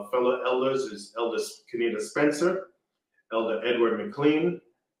continuation of fellow elders is Elder Kenita Spencer, Elder Edward McLean,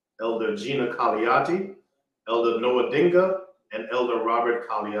 Elder Gina Cagliati, Elder Noah Dinga, and Elder Robert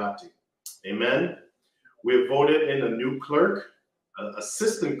Cagliati. Amen. We have voted in a new clerk.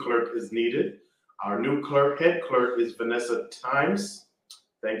 Assistant clerk is needed. Our new clerk, head clerk, is Vanessa Times.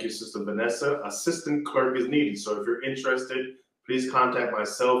 Thank you, Sister Vanessa. Assistant clerk is needed. So if you're interested, please contact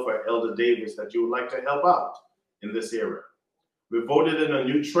myself or Elder Davis that you would like to help out in this area. We voted in a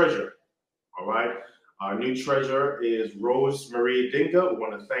new treasurer. All right. Our new treasurer is Rose Marie Dinga. We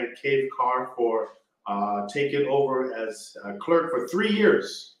want to thank Cave Carr for taking over as clerk for 3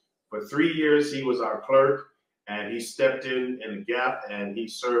 years. For 3 years, he was our clerk, and he stepped in the gap, and he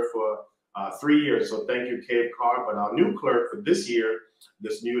served for 3 years. So thank you, Cave Carr. But our new clerk for this year,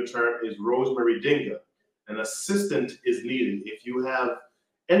 this new term, is Rose Marie Dinga. An assistant is needed. If you have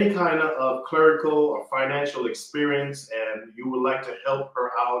any kind of clerical or financial experience and you would like to help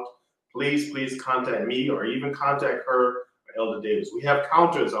her out, please contact me or even contact her or Elder Davis. We have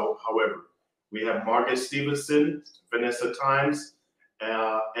counters, however. We have Margaret Stevenson, Vanessa Times,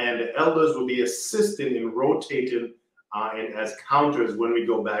 and the elders will be assisting in rotating and as counters when we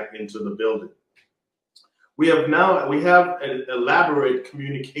go back into the building. We have an elaborate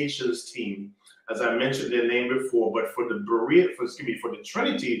communications team, as I mentioned their name before, but for the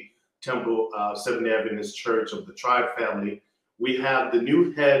Trinity Temple Seventh-day Adventist Church of the Tribe family, we have the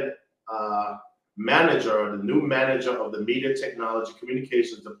new head manager, or the new manager of the Media Technology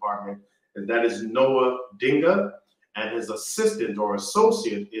Communications Department, and that is Noah Dinga, and his assistant or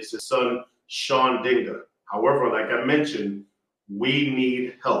associate is his son, Sean Dinga. However, like I mentioned, we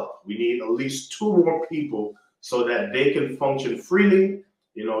need help. We need at least 2 more people so that they can function freely.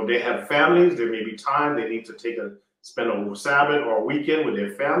 You know, they have families, there may be time, they need to spend a Sabbath or a weekend with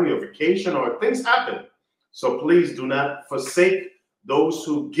their family or vacation, or things happen. So please do not forsake those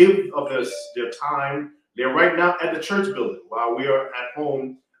who give of their time. They're right now at the church building while we are at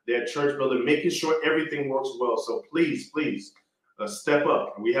home. They're at church building, making sure everything works well. So please step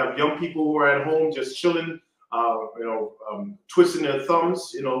up. We have young people who are at home just chilling, twisting their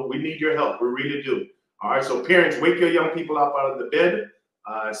thumbs. You know, we need your help. We really do. All right, so parents, wake your young people up out of the bed.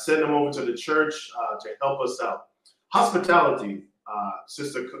 Send them over to the church to help us out. Hospitality,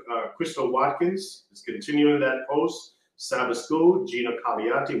 Sister Crystal Watkins is continuing that post. Sabbath School, Gina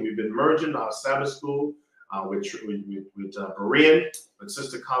Cagliati. We've been merging our Sabbath School with Berean, but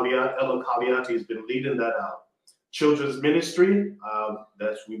Sister Cagliati, Ella Cagliati, has been leading that out. Children's Ministry,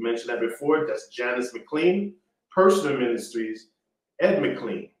 we mentioned that before, that's Janice McLean. Personal Ministries, Ed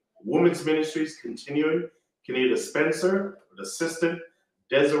McLean. Women's Ministries, continuing, Kenita Spencer, the assistant,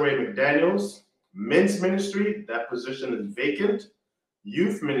 Desiree McDaniels. Men's Ministry, that position is vacant.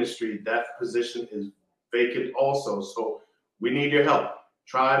 Youth Ministry, that position is vacant also. So we need your help.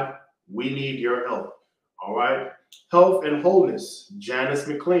 Tribe, we need your help. All right. Health and Wholeness, Janice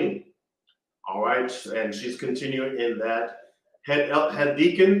McLean. All right. And she's continuing in that. Head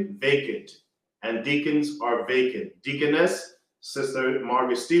deacon, vacant. And deacons are vacant. Deaconess, Sister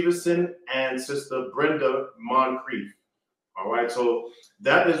Margaret Stevenson and Sister Brenda Moncrief. All right. So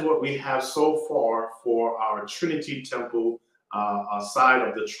that is what we have so far for our Trinity Temple side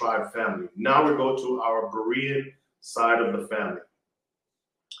of the tribe family. Now we go to our Berean side of the family.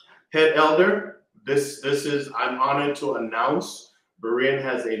 Head elder, this is, I'm honored to announce Berean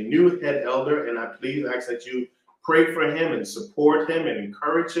has a new head elder, and I please ask that you pray for him and support him and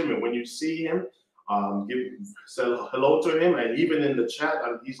encourage him. And when you see him, say hello to him. And even in the chat,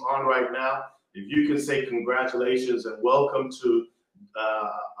 he's on right now. If you can say congratulations and welcome to,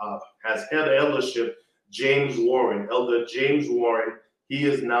 as head eldership, James Warren, Elder James Warren. He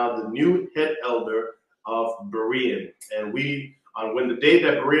is now the new head elder of Berean. And we, when the day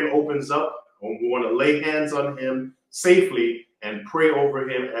that Berean opens up, we want to lay hands on him safely and pray over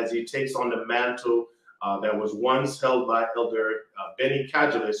him as he takes on the mantle that was once held by Elder Benny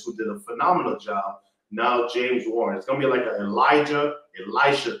Cagelis, who did a phenomenal job. Now James Warren. It's going to be like an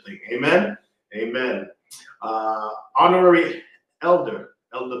Elisha thing. Amen? Amen. Honorary Elder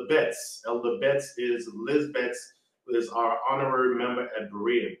Betts. Elder Betts is Liz Betts, who is our honorary member at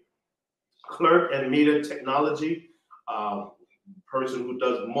Berean. Clerk and media technology, person who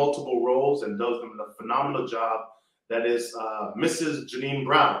does multiple roles and does them a phenomenal job. That is Mrs. Janine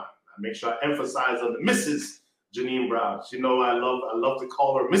Brown. I make sure I emphasize on the Mrs. Janine Brown. You know, I love to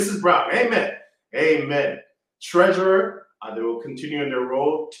call her Mrs. Brown. Amen. Amen. Treasurer, they will continue in their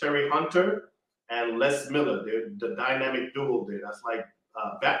role. Terry Hunter and Les Miller. They're the dynamic duo there. That's like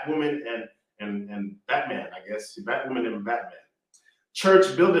Batwoman and Batman, I guess. Batwoman and Batman.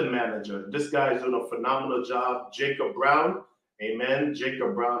 Church building manager. This guy is doing a phenomenal job. Jacob Brown. Amen.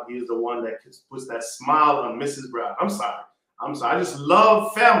 Jacob Brown. He's the one that puts that smile on Mrs. Brown. I'm sorry. I just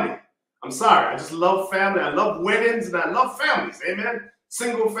love family. I'm sorry. I just love family. I love weddings and I love families. Amen.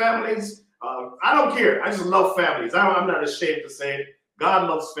 Single families. I don't care. I just love families. I'm not ashamed to say it. God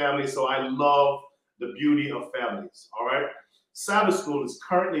loves families, so I love the beauty of families. All right. Sabbath school is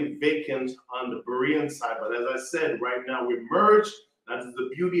currently vacant on the Berean side, but as I said, right now we're merged. That is the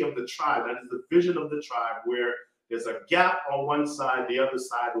beauty of the tribe. That is the vision of the tribe, where there's a gap on one side, the other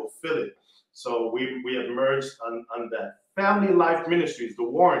side will fill it. So we have merged on that. Family Life Ministries, the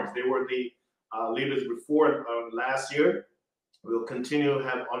Warrens, they were the leaders before last year. We'll continue to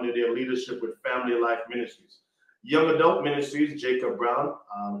have under their leadership with Family Life Ministries. Young Adult Ministries, Jacob Brown,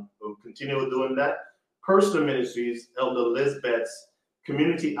 will continue doing that. Personal Ministries, Elder Liz Betts.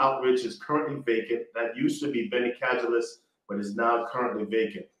 Community Outreach is currently vacant. That used to be Benny Cagelis, but is now currently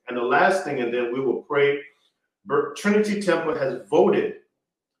vacant. And the last thing, and then we will pray, Trinity Temple has voted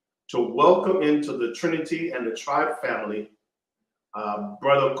to welcome into the Trinity and the Tribe family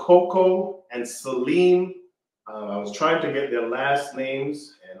Brother Coco and Salim. I was trying to get their last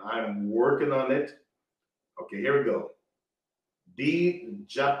names, and I'm working on it. Okay, here we go.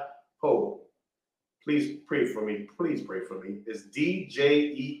 Djekpo. Please pray for me. Please pray for me. It's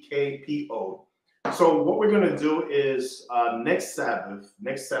Djekpo. So what we're going to do is next Sabbath,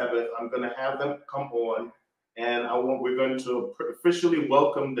 I'm going to have them come on, and we're going to officially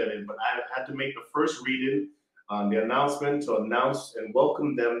welcome them in. But I had to make the first reading on the announcement to announce and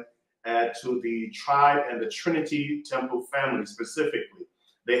welcome them to the Tribe and the Trinity Temple family specifically.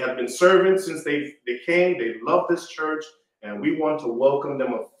 They have been serving since they came. They love this church, and we want to welcome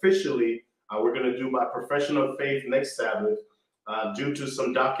them officially. We're going to do by profession of faith next Sabbath. Due to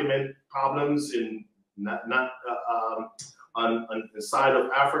some document problems in on the side of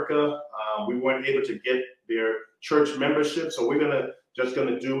Africa, we weren't able to get their church membership. So we're just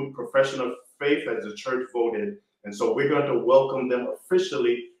gonna do profession of faith as the church voted, and so we're going to welcome them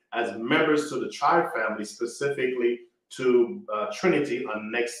officially as members to the Tribe family, specifically to Trinity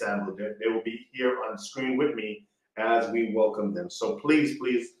on next Sabbath. They will be here on the screen with me as we welcome them. So please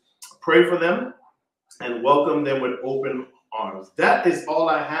pray for them and welcome them with open arms. That is all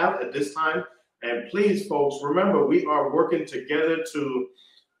I have at this time. And please, folks, remember, we are working together to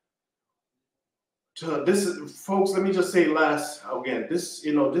this is, folks, let me just say this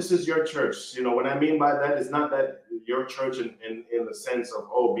is your church. What I mean by that is not that your church in the sense of,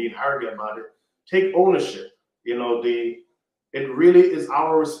 being arrogant about it. Take ownership. It really is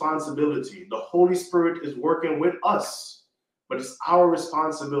our responsibility. The Holy Spirit is working with us, but it's our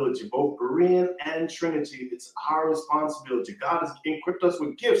responsibility, both Berean and Trinity. It's our responsibility. God has equipped us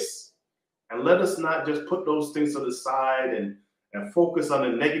with gifts, and let us not just put those things to the side and focus on the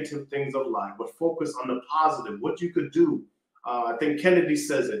negative things of life, but focus on the positive, what you could do. I think Kennedy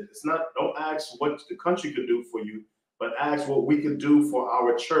says it. It's not, don't ask what the country could do for you, but ask what we could do for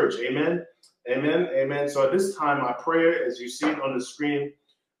our church. Amen. Amen. Amen. So at this time, my prayer, as you see it on the screen,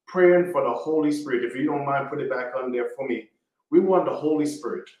 praying for the Holy Spirit. If you don't mind, put it back on there for me. We want the Holy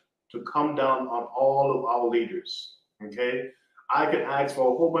Spirit to come down on all of our leaders. Okay. I can ask for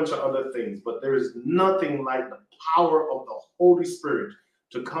a whole bunch of other things, but there is nothing like the power of the Holy Spirit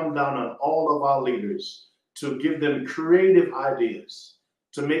to come down on all of our leaders, to give them creative ideas,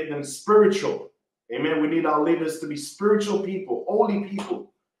 to make them spiritual. Amen. We need our leaders to be spiritual people, holy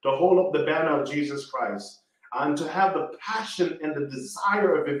people, to hold up the banner of Jesus Christ, and to have the passion and the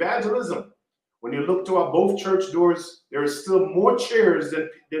desire of evangelism. When you look to our both church doors, there is still more chairs than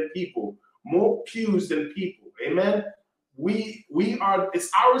people, more pews than people. Amen. It's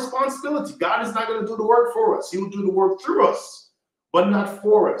our responsibility. God is not going to do the work for us. He will do the work through us, but not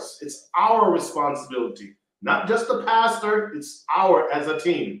for us. It's our responsibility, not just the pastor. It's our as a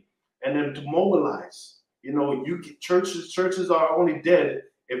team, and then to mobilize You know, churches are only dead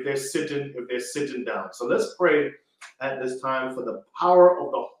if they're sitting down. So let's pray at this time for the power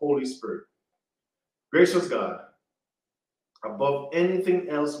of the Holy Spirit. Gracious God, above anything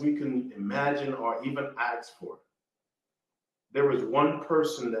else we can imagine or even ask for, there is one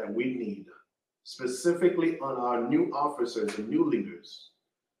person that we need, specifically on our new officers and new leaders,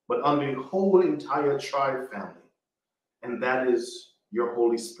 but on the whole entire tribe family, and that is your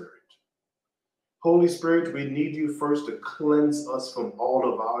Holy Spirit. Holy Spirit, we need you first to cleanse us from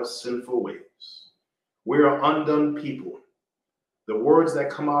all of our sinful ways. We are undone people. The words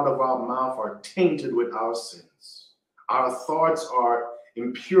that come out of our mouth are tainted with our sins. Our thoughts are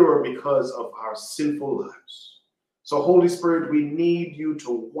impure because of our sinful lives. So Holy Spirit, we need you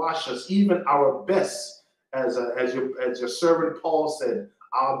to wash us, even our best, as your servant Paul said,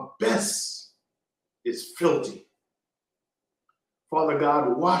 our best is filthy. Father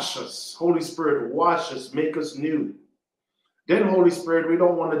God, wash us. Holy Spirit, wash us, make us new. Then, Holy Spirit, we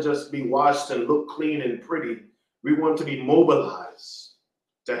don't want to just be washed and look clean and pretty. We want to be mobilized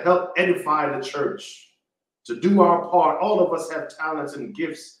to help edify the church, to do our part. All of us have talents and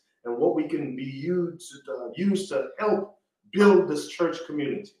gifts and what we can be used to help build this church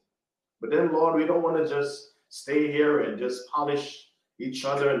community. But then, Lord, we don't want to just stay here and just polish each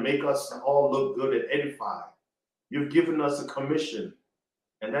other and make us all look good and edify. You've given us a commission,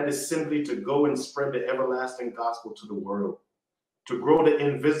 and that is simply to go and spread the everlasting gospel to the world, to grow the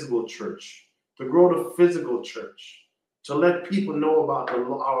invisible church, to grow the physical church, to let people know about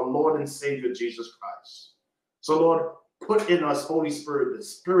our Lord and Savior, Jesus Christ. So, Lord, put in us, Holy Spirit,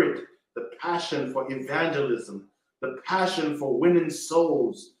 the passion for evangelism, the passion for winning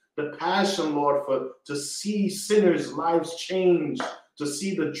souls, the passion, Lord, to see sinners' lives change, to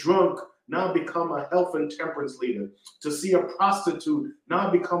see the drunk now become a health and temperance leader, to see a prostitute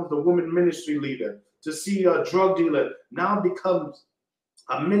now become the women ministry leader, to see a drug dealer now becomes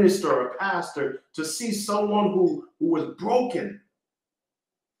a minister, a pastor, to see someone who was broken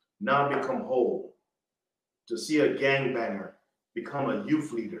now become whole, to see a gangbanger become a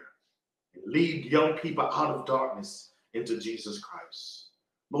youth leader, lead young people out of darkness into Jesus Christ.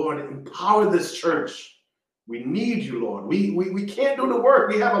 Lord, empower this church. We need you, Lord. We can't do the work.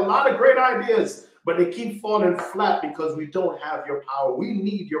 We have a lot of great ideas, but they keep falling flat because we don't have your power. We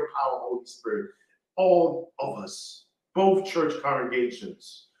need your power, Holy Spirit. All of us, both church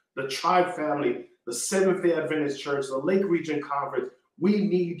congregations, the Tribe family, the Seventh-day Adventist Church, the Lake Region Conference, we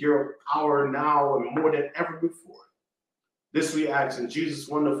need your power now and more than ever before. This we ask in Jesus'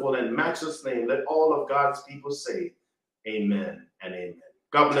 wonderful and matchless name. Let all of God's people say amen and amen.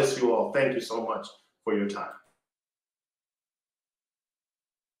 God bless you all. Thank you so much for your time.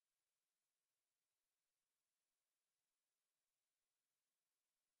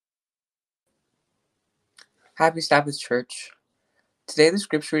 Happy Sabbath, Church. Today the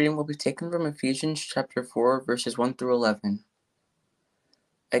scripture reading will be taken from Ephesians chapter 4, verses 1 through 11.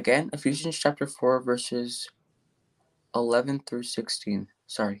 Again, Ephesians chapter 4, verses 11 through 16.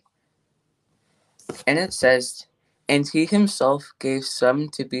 And it says, "And he himself gave some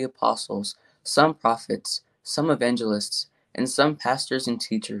to be apostles, some prophets, some evangelists, and some pastors and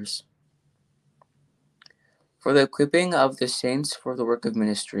teachers, for the equipping of the saints for the work of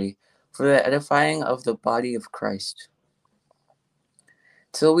ministry, for the edifying of the body of Christ,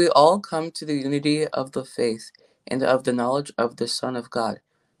 till we all come to the unity of the faith and of the knowledge of the Son of God,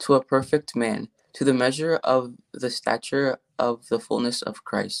 to a perfect man, to the measure of the stature of the fullness of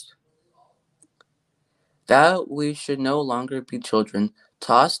Christ, that we should no longer be children,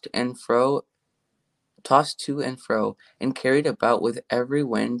 tossed to and fro, and carried about with every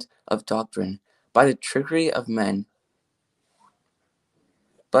wind of doctrine, by the trickery of men,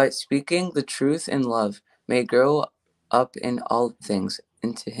 but speaking the truth in love, may grow up in all things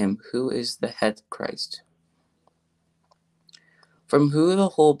into him who is the head, Christ, from whom the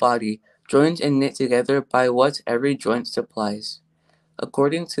whole body, joined and knit together by what every joint supplies,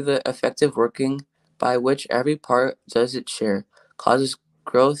 according to the effective working by which every part does its share, causes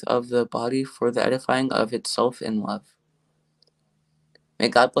growth of the body for the edifying of itself in love." May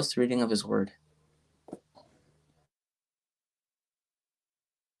God bless the reading of his word.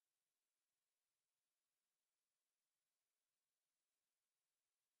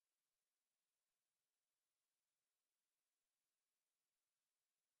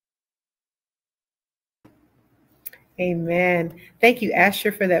 Amen. Thank you,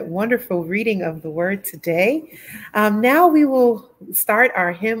 Asher, for that wonderful reading of the word today. Now we will start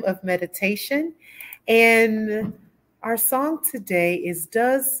our hymn of meditation. And our song today is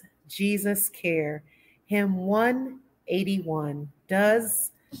 "Does Jesus Care?" Hymn 181.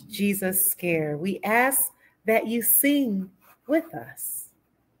 Does Jesus Scare. We ask that you sing with us.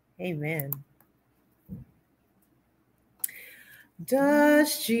 Amen.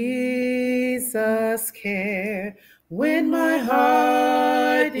 Does Jesus care when my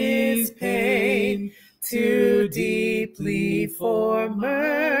heart is pained too deeply for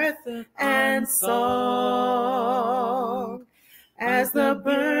mirth and song? As the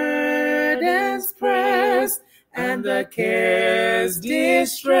burdens press and the cares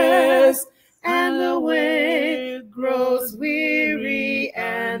distress and the way grows weary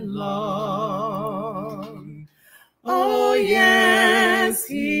and long. Oh yes,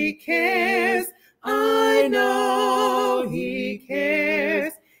 he cares. I know he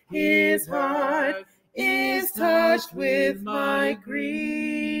cares. His heart is touched with my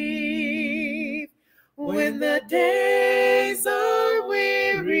grief. When the days are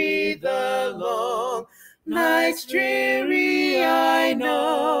weary, the long nights dreary, I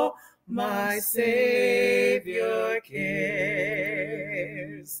know my Savior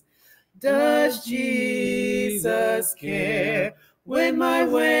cares. Does Jesus care when my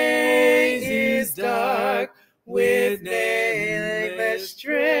way is dark with nameless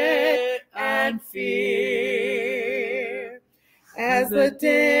dread and fear? As the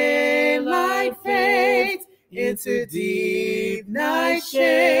daylight fades into deep night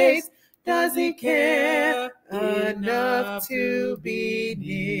shades, does he care enough to be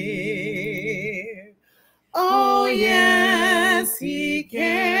near? Oh yes, he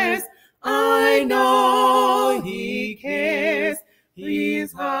cares. I know he cares.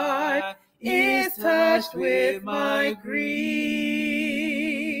 His heart is touched with my grief.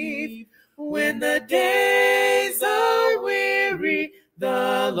 When the days are weary,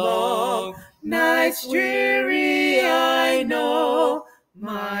 the long nights dreary, I know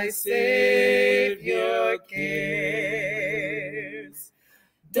my Savior cares.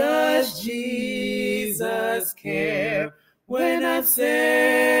 Does Jesus care when I've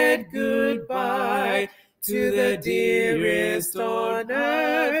said goodbye to the dearest on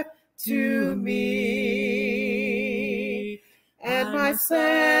earth to me? And my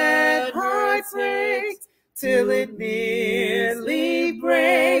sad heart breaks till it nearly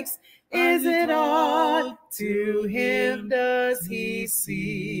breaks. Is it all to him does he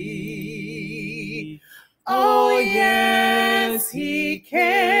see? Oh yes, he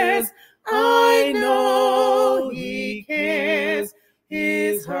cares. I know he cares.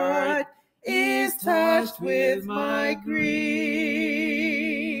 His heart is touched with my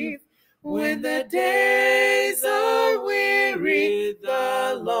grief. When the days are weary,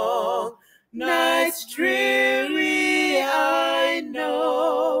 the long nights dreary, I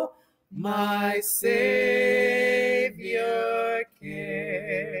know my Savior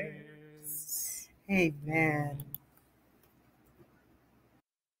cares. Amen.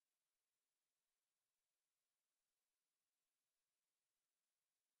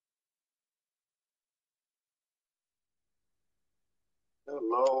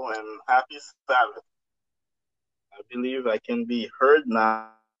 Hello and happy Sabbath. I believe I can be heard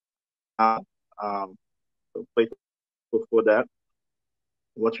now. So grateful for that.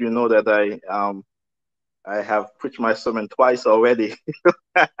 Want you to know that I have preached my sermon twice already.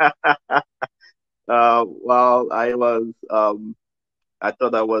 While I was I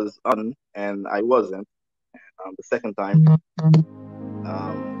thought I was on and I wasn't. The second time, I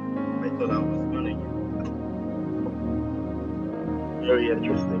thought I was running. Very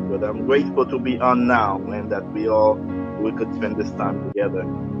interesting, but I'm grateful to be on now and that we could spend this time together.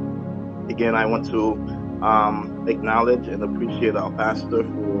 Again, I want to acknowledge and appreciate our pastor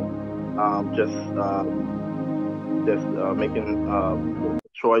for just making the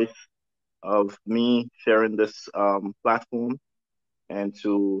choice of me sharing this platform and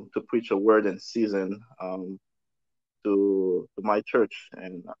to preach a word in season to my church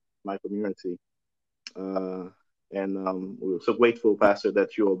and my community. And we're so grateful, Pastor,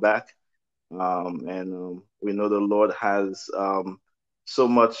 that you are back. And we know the Lord has so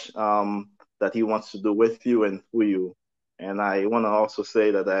much that He wants to do with you and through you. And I want to also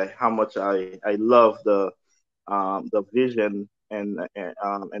say that how much I love the vision and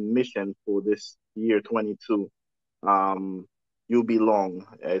mission for this year 22. You belong.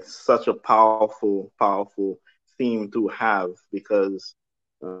 It's such a powerful theme to have because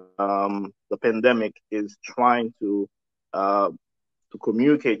the pandemic is trying to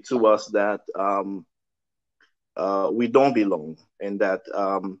communicate to us that we don't belong and that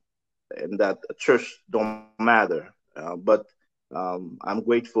church don't matter. But I'm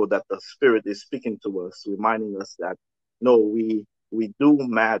grateful that the Spirit is speaking to us, reminding us that no, we do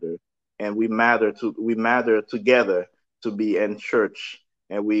matter, and we matter together to be in church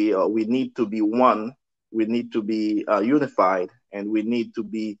and we need to be one. We need to be unified, and we need to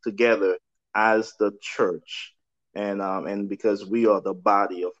be together as the church, and because we are the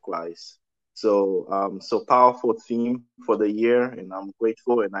body of Christ. So powerful theme for the year, and I'm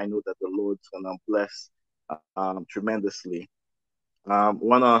grateful, and I know that the Lord's gonna bless tremendously.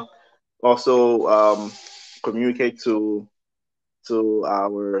 Wanna also communicate to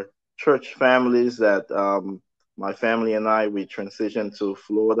our church families that my family and I, we transitioned to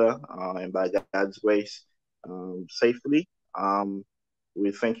Florida, and by God's grace, safely. Um,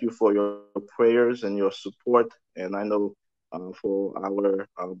 we thank you for your prayers and your support, and I know for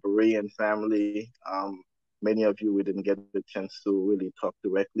our Berean family, many of you we didn't get the chance to really talk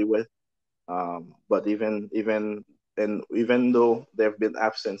directly with. But even though there have been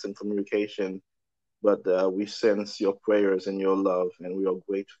absence in communication, but we sense your prayers and your love, and we are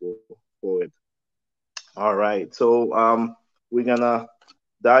grateful for it. All right, so we're gonna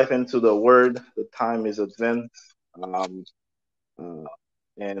dive into the word. The time is advanced, um, uh,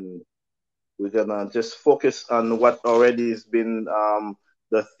 and we're gonna just focus on what already has been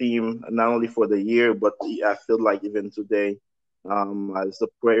the theme, not only for the year, but I feel like even today, as the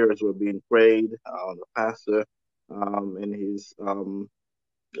prayers were being prayed, the pastor in his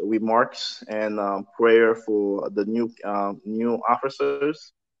remarks and prayer for the new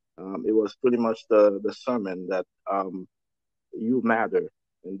officers. It was pretty much the sermon that you matter,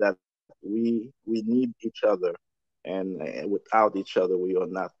 and that we need each other, and without each other we are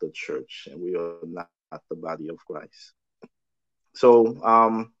not the church, and we are not the body of Christ. So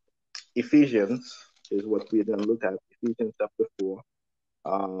Ephesians is what we're going to look at. Ephesians chapter 4.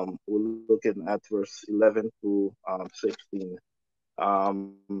 We're looking at verse 11 to 16.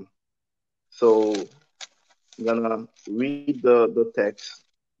 Um, so I'm gonna read the text.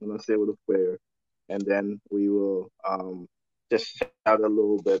 I'm gonna say with a prayer, and then we will just shout a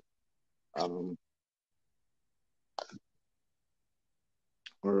little bit. Um,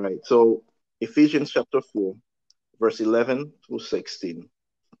 all right. So Ephesians chapter 4, verse 11 to 16.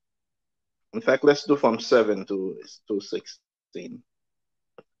 In fact, let's do from 7 to 16.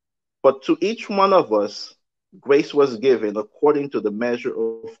 But to each one of us, grace was given according to the measure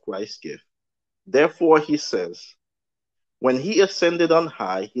of Christ's gift. Therefore, he says, when he ascended on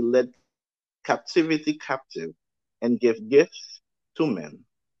high, he led captivity captive and gave gifts to men.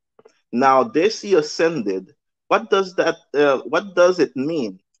 Now, this he ascended. What does it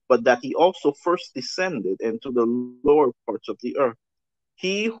mean? But that he also first descended into the lower parts of the earth.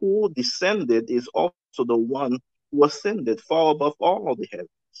 He who descended is also the one who ascended far above all the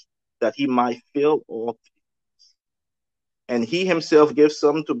heavens, that he might fill all things. And he himself gives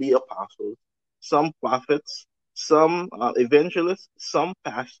some to be apostles, some prophets, some evangelists, some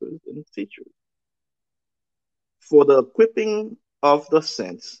pastors and teachers, for the equipping of the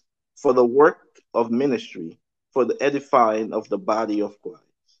saints, for the work of ministry, for the edifying of the body of Christ,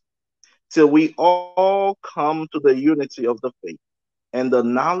 till we all come to the unity of the faith and the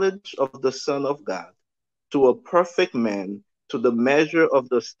knowledge of the Son of God, to a perfect man, to the measure of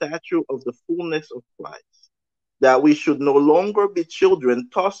the stature of the fullness of Christ, that we should no longer be children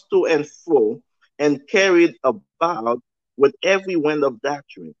tossed to and fro and carried about with every wind of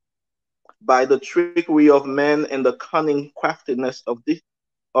doctrine, by the trickery of men and the cunning craftiness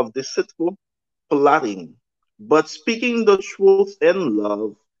of deceitful plotting, but speaking the truth in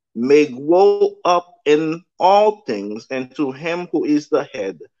love, may grow up in all things into him who is the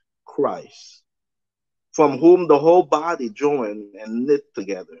head, Christ, from whom the whole body joined and knit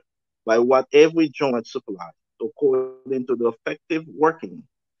together by what every joint supplies, according to the effective working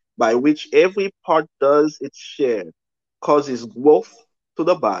by which every part does its share, causes growth to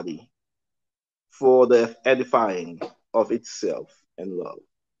the body for the edifying of itself in love.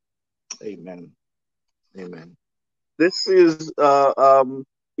 Amen. Amen. This is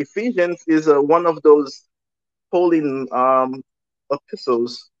Ephesians is one of those holy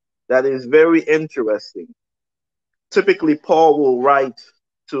epistles that is very interesting. Typically, Paul will write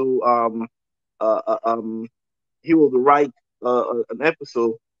to uh, uh, um, he will write an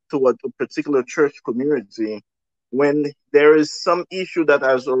episode to a particular church community when there is some issue that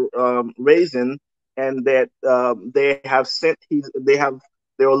has risen, and that they have sent they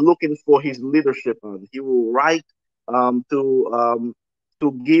are looking for his leadership on. He will write um, to um,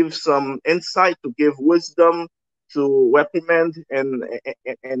 to give some insight, to give wisdom, to reprimand, and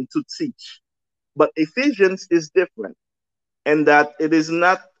to teach. But Ephesians is different, and that it is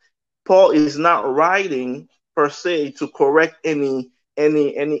not Paul is not writing per se to correct any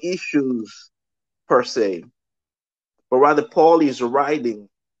issues per se, but rather Paul is writing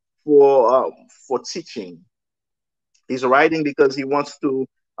for teaching. He's writing because he wants to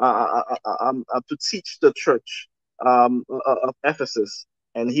teach the church of Ephesus,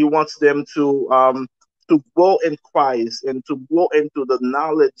 and he wants them to grow in Christ and to grow into the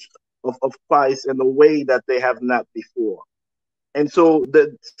knowledge of Christ in a way that they have not before. And so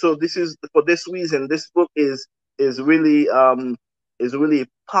this is for this reason, this book is really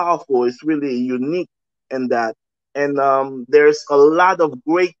powerful. It's really unique in that. And there's a lot of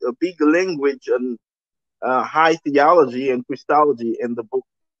great big language and high theology and Christology in the book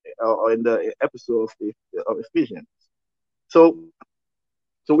or in the episode of Ephesians. So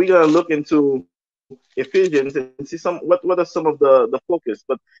we're gonna look into Ephesians and see what are some of the focus.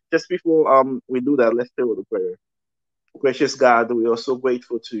 But just before we do that, let's start with a prayer. Gracious God, we are so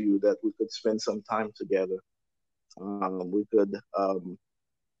grateful to you that we could spend some time together. We could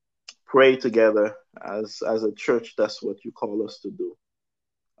pray together as a church. That's what you call us to do.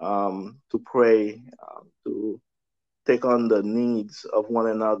 To pray, to take on the needs of one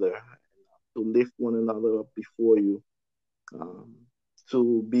another, to lift one another up before you,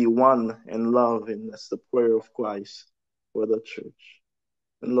 to be one in love, and that's the prayer of Christ for the church.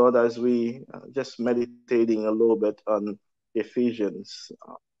 And Lord, as we just meditating a little bit on Ephesians,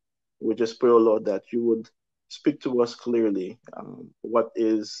 we just pray, oh Lord, that you would speak to us clearly what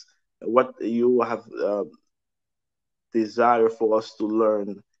you have desire for us to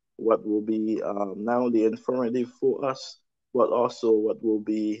learn, what will be not only informative for us, but also what will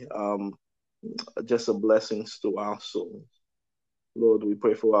be just a blessing to our souls. Lord, we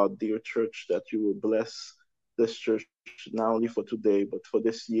pray for our dear church that you will bless this church not only for today, but for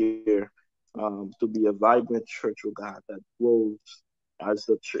this year, to be a vibrant church, oh God, that grows as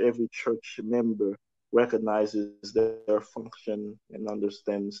every church member recognizes their function and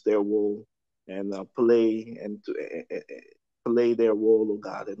understands their role and play their role, oh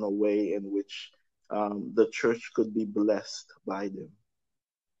God, in a way in which the church could be blessed by them.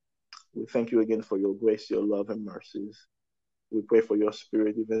 We thank you again for your grace, your love, and mercies. We pray for your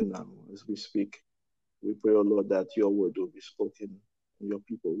spirit even now as we speak. We pray, oh Lord, that your word will be spoken and your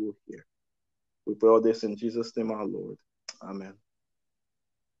people will hear. We pray all this in Jesus' name, our Lord. Amen.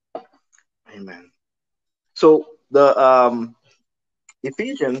 Amen. So the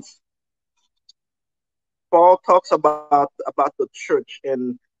Ephesians, Paul talks about the church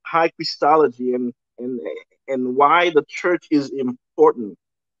and high Christology and why the church is important.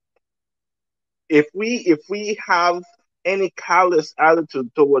 If we have any callous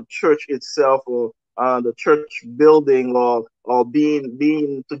attitude toward church itself or the church building or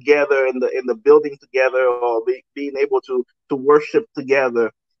being together in the building together or being able to worship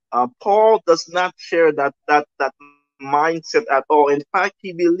together, Paul does not share that mindset at all. In fact,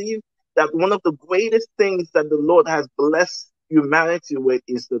 he believes that one of the greatest things that the Lord has blessed humanity with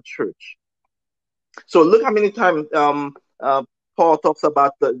is the church. So look how many times Paul talks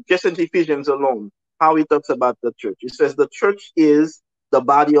about just in Ephesians alone, how he talks about the church. He says the church is the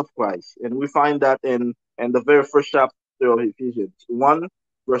body of Christ. And we find that in the very first chapter of Ephesians 1,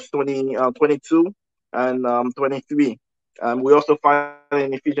 verse 22 and 23. We also find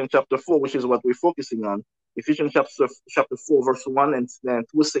in Ephesians chapter 4, which is what we're focusing on. Ephesians chapter 4, verse 1 and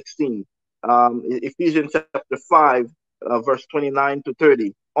through 16. Ephesians chapter 5, verse 29 to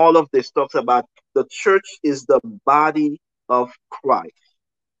 30. All of this talks about the church is the body of Christ.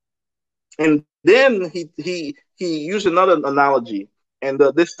 And then he used another analogy, and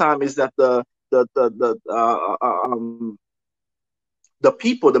this time is that the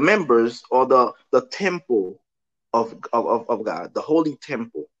people, the members, or the temple of God, the holy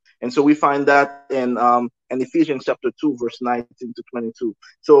temple. And so we find that in Ephesians chapter 2, verse 19 to 22.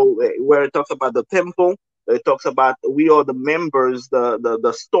 So where it talks about the temple, it talks about we are the members,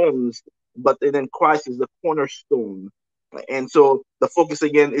 the stones, but then Christ is the cornerstone. And so the focus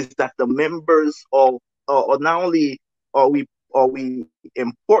again is that the members are not only are we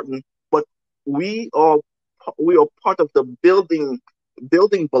important, but we are part of the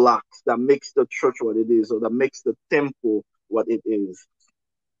building blocks that makes the church what it is, or that makes the temple what it is.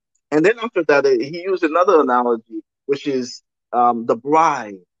 And then after that, he used another analogy, which is the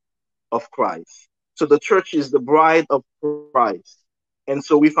bride of Christ. So the church is the bride of Christ. And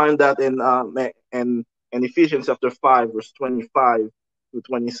so we find that in Ephesians chapter 5, verse 25 to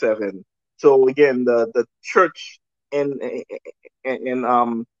 27. So again, the church and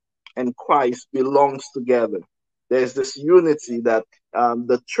Christ belongs together. There's this unity that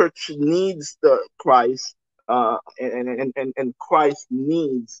the church needs the Christ, and Christ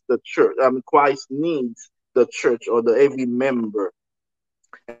needs the church. Christ needs the church or every member.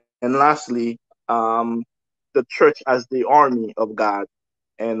 And lastly, the church as the army of God.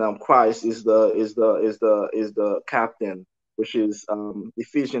 and Christ is the captain, which is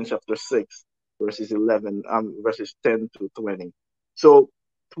Ephesians chapter 6, verses 11, verses 10 to 20. So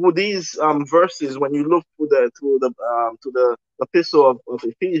through these verses, when you look to the epistle of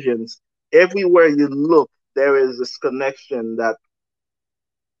Ephesians, everywhere you look, there is this connection that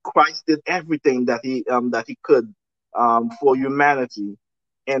Christ did everything that he could for humanity,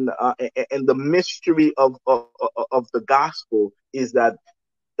 and the mystery of the gospel is that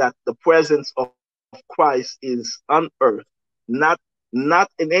the presence of Christ is on earth, not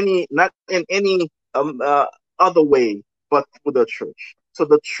not in any other way, but through the church. So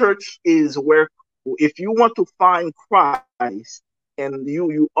the church is where, if you want to find Christ, and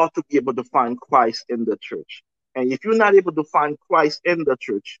you ought to be able to find Christ in the church. And if you're not able to find Christ in the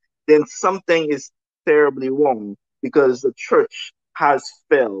church, then something is terribly wrong, because the church has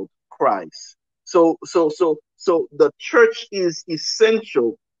failed Christ. So the church is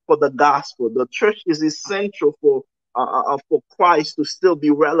essential for the gospel. The church is essential for Christ to still be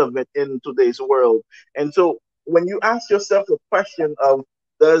relevant in today's world. And so when you ask yourself the question of,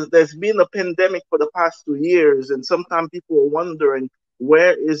 there's been a pandemic for the past 2 years, and sometimes people are wondering,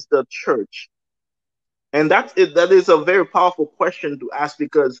 where is the church? And that is a very powerful question to ask,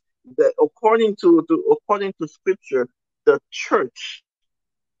 because according to scripture, the church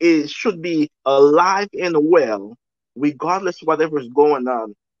should be alive and well, regardless of whatever is going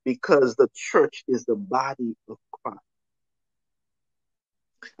on, because the church is the body of Christ.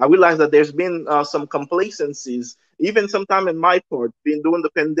 I realize that there's been some complacencies, even sometime in my part, been during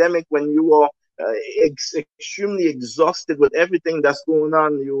the pandemic, when you are extremely exhausted with everything that's going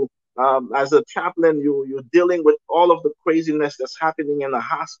on. You, as a chaplain, you're dealing with all of the craziness that's happening in the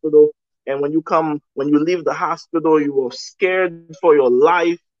hospital. And when you leave the hospital, you are scared for your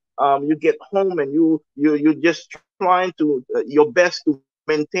life. You get home and you're just trying to your best to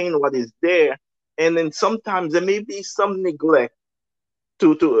maintain what is there. And then sometimes there may be some neglect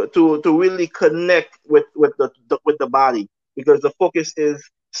to really connect with the body, because the focus is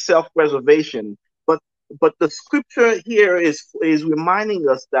self-preservation. But the scripture here is reminding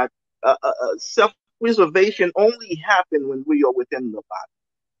us that self-preservation only happens when we are within the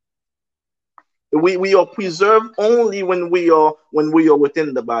body. We are preserved only when we are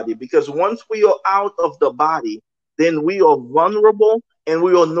within the body, because once we are out of the body, then we are vulnerable and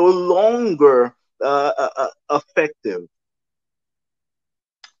we are no longer effective.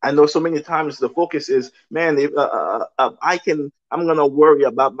 I know so many times the focus is, man, if, I'm gonna worry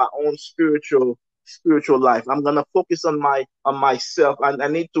about my own spiritual life. I'm gonna focus on myself, and I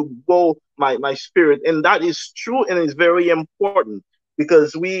need to grow my spirit, and that is true and is very important,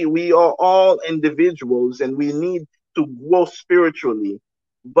 because we are all individuals and we need to grow spiritually.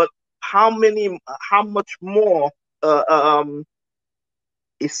 But how much more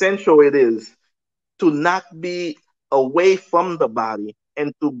essential it is to not be away from the body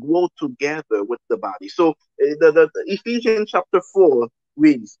and to grow together with the body. So the Ephesians chapter 4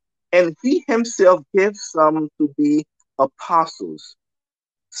 reads, and he himself gave some to be apostles,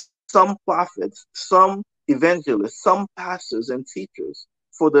 some prophets, some evangelists, some pastors and teachers,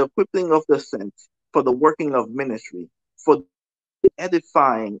 for the equipping of the saints, for the working of ministry, for the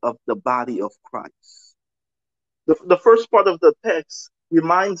edifying of the body of Christ. The first part of the text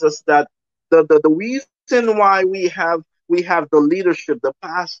reminds us that the reason why we have the leadership, the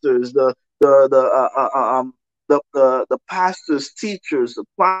pastors, the pastors, teachers, the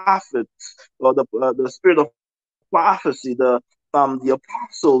prophets, or the spirit of prophecy, the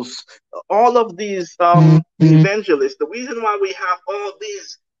apostles, all of these evangelists. The reason why we have all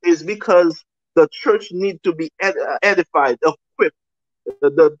these is because the church need to be edified, equipped.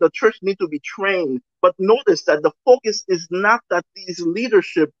 The church need to be trained. But notice that the focus is not that these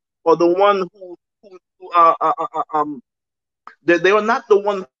leadership are the one who they are not the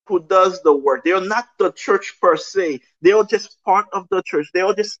one who does the work. They are not the church per se. They are just part of the church. They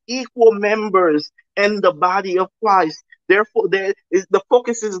are just equal members in the body of Christ. Therefore, the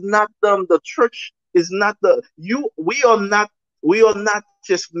focus is not them. The church is not we are not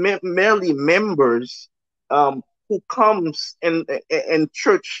just merely members who comes in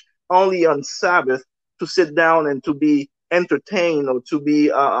church only on Sabbath to sit down and to be entertained, or to be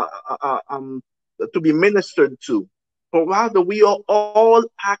ministered to. But rather, we are all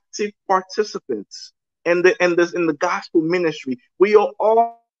active participants in the gospel ministry. We are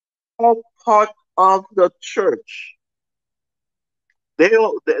all part of the church.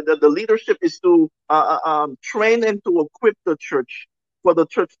 The leadership is to train and to equip the church for the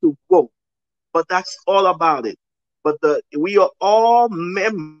church to grow. But that's all about it. But we are all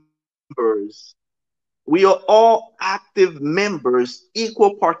members. We are all active members,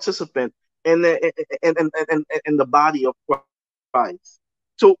 equal participant in the body of Christ.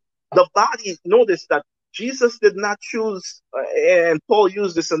 So the body, notice that Jesus did not choose, and Paul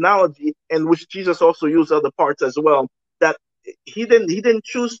used this analogy, and which Jesus also used other parts as well, that he didn't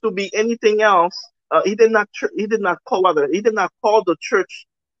choose to be anything else. He did not call the church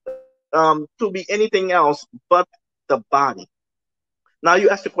to be anything else but the body. Now you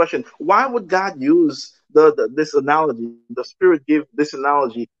ask the question, why would God use this analogy? The Spirit gave this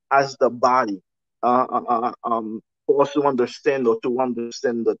analogy as the body for us to understand or to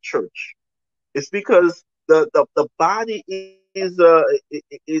understand the church. It's because the body is a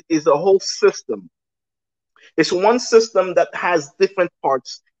whole system. It's one system that has different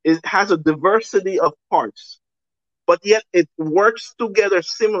parts. It has a diversity of parts, but yet it works together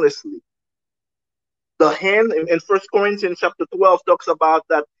seamlessly. The hand in First Corinthians chapter 12 talks about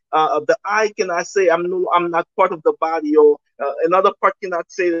that the eye cannot say I'm not part of the body, or another part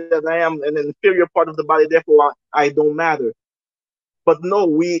cannot say that I am an inferior part of the body, therefore I don't matter. But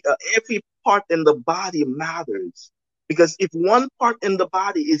no, every part in the body matters, because if one part in the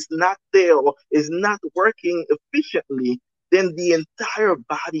body is not there or is not working efficiently, then the entire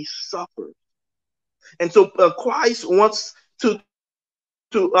body suffers. And so Christ wants to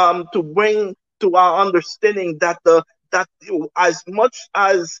bring to our understanding that as much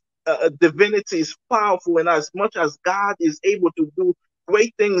as divinity is powerful, and as much as God is able to do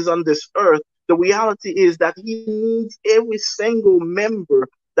great things on this earth, the reality is that He needs every single member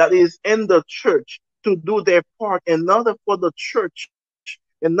that is in the church to do their part in order for the church,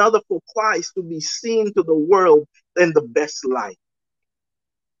 in order for Christ to be seen to the world in the best light.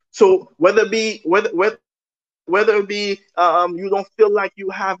 So whether it be you don't feel like you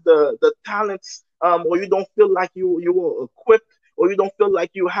have the talents, or you don't feel like you are equipped, or you don't feel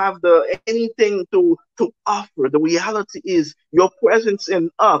like you have the anything to offer, the reality is your presence in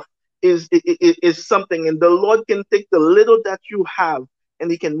us is something, and the Lord can take the little that you have and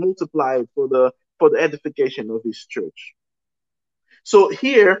He can multiply it for the edification of His church. So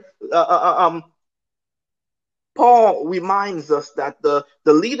here Paul reminds us that the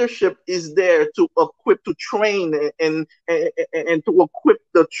leadership is there to equip, to train, and to equip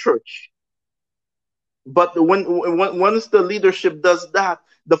the church. But once the leadership does that,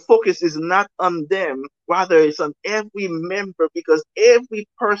 the focus is not on them, rather it's on every member, because every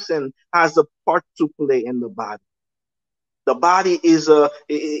person has a part to play in the body. The body is a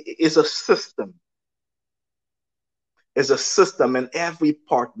system. It's a system, and every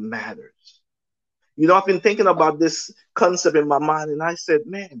part matters. You know, I've been thinking about this concept in my mind, and I said,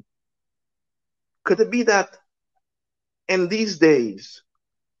 man, could it be that in these days,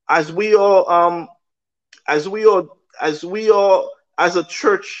 as we all as a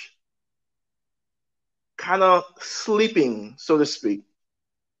church kind of sleeping, so to speak,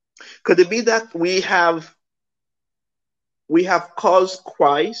 could it be that we have caused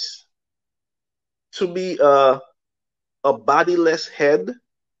Christ to be a bodiless head?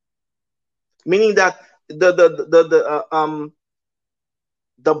 Meaning that the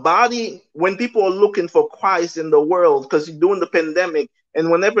body, when people are looking for Christ in the world, because during the pandemic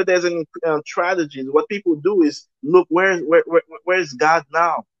and whenever there's any tragedies, what people do is look, where's God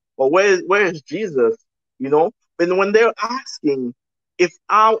now, or where is Jesus, you know? And when they're asking if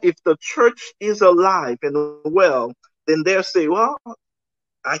the church is alive and well, then they'll say, well,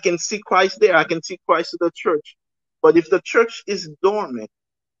 I can see Christ there, I can see Christ in the church. But if the church is dormant,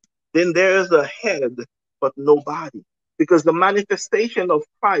 then there's a head but no body, because the manifestation of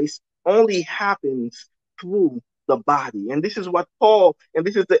Christ only happens through the body. And this is what Paul, and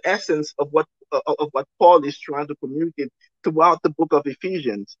this is the essence of what Paul is trying to communicate throughout the book of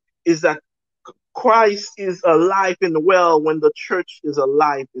Ephesians, is that Christ is alive and well when the church is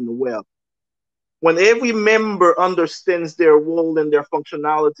alive and well. When every member understands their role and their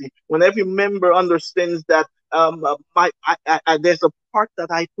functionality, when every member understands that there's a part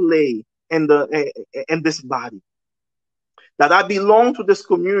that I play in this body, that I belong to this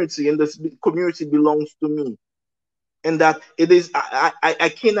community, and this community belongs to me, and that it is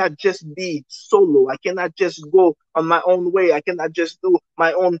I cannot just be solo. I cannot just go on my own way. I cannot just do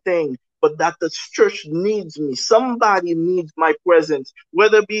my own thing, but that the church needs me. Somebody needs my presence,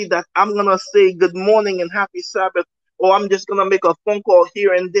 whether it be that I'm going to say good morning and happy Sabbath, or I'm just going to make a phone call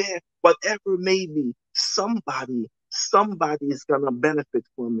here and there, whatever it may be, somebody is going to benefit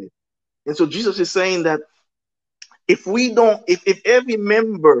from it. And so Jesus is saying that if every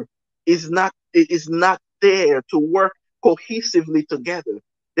member is not there to work cohesively together,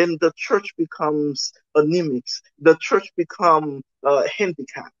 then the church becomes anemic. The church becomes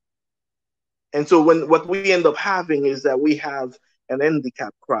handicapped. And so what we end up having is that we have an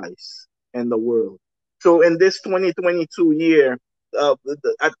handicapped Christ in the world. So in this 2022 year, I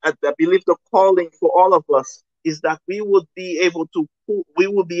believe the calling for all of us is that we would be able to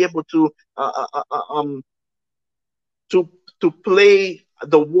uh, uh, uh, um to play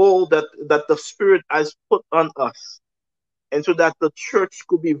the role that the Spirit has put on us, and so that the church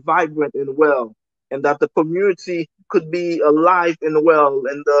could be vibrant and well, and that the community could be alive and well,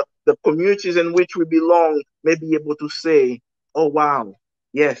 and the communities in which we belong may be able to say, oh wow,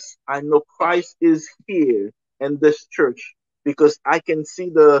 yes, I know Christ is here in this church, because I can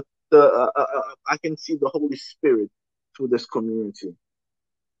see I can see the Holy Spirit through this community.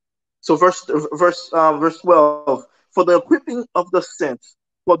 So verse 12, for the equipping of the saints,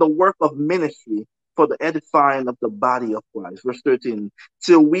 for the work of ministry, for the edifying of the body of Christ. Verse 13,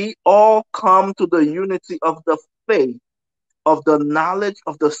 till we all come to the unity of the faith, of the knowledge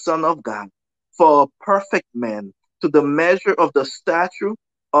of the Son of God, for a perfect man, to the measure of the stature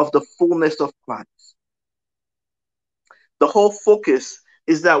of the fullness of Christ. The whole focus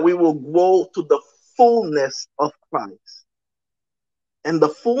is that we will grow to the fullness of Christ. And the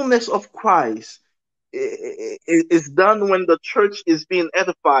fullness of Christ is done when the church is being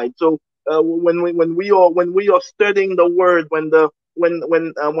edified. So when we are studying the word, when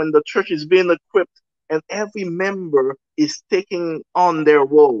the church is being equipped, and every member is taking on their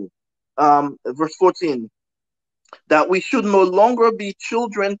role. Verse 14, that we should no longer be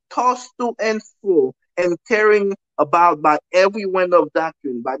children tossed to and fro and carrying about by every wind of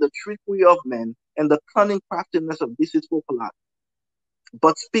doctrine, by the trickery of men and the cunning craftiness of deceitful plot,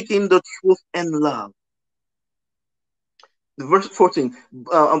 but speaking the truth in love. Verse 14,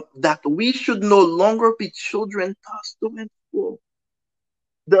 that we should no longer be children tossed to and fro.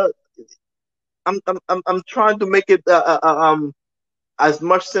 I'm trying to make it as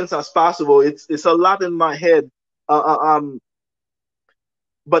much sense as possible. It's a lot in my head, but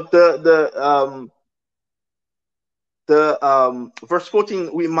the verse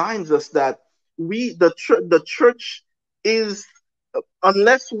 14 reminds us that the church is,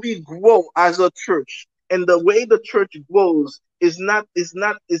 unless we grow as a church, and the way the church grows is not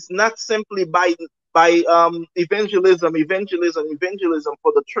simply by evangelism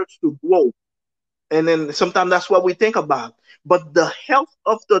for the church to grow. And then sometimes that's what we think about. But the health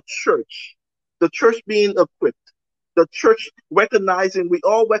of the church being equipped, the church we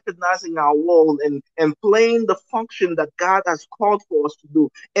all recognizing our role and playing the function that God has called for us to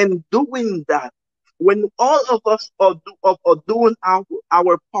do, and doing that. When all of us are doing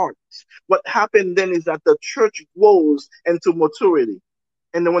our parts, what happened then is that the church grows into maturity.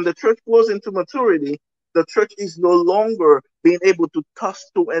 And then when the church grows into maturity, the church is no longer being able to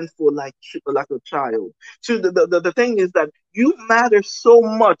toss to and fro like a child. So the thing is that you matter so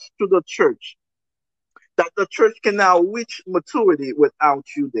much to the church that the church can now reach maturity without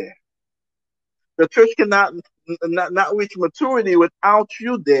you there. The church cannot not reach maturity without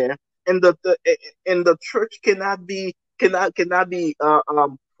you there, and the church cannot be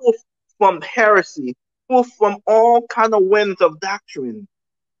proof from heresy, proof from all kind of winds of doctrine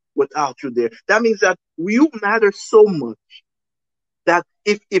without you there. That means that you matter so much that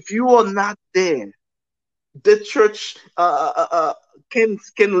if you are not there, the church can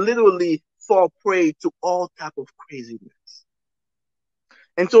literally fall prey to all type of craziness.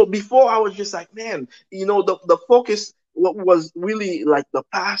 And so before, I was just like, man, the focus was really like the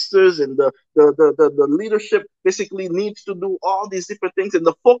pastors and the leadership basically needs to do all these different things, and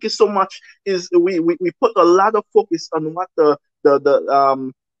the focus so much is we put a lot of focus on what the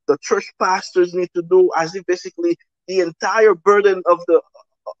church pastors need to do, as if basically the entire burden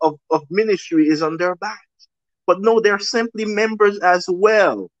of ministry is on their backs. But no, they're simply members as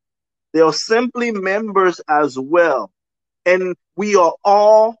well. They are simply members as well. And we are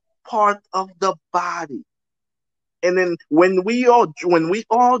all part of the body. And then when we all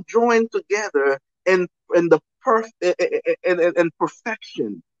join together in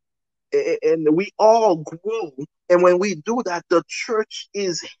perfection, and we all grow, and when we do that, the church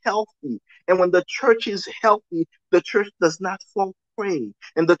is healthy. And when the church is healthy, the church does not fall prey,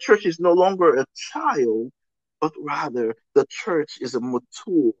 and the church is no longer a child, but rather the church is a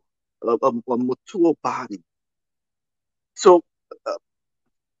mature body. So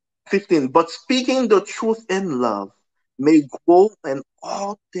 15, but speaking the truth in love may grow in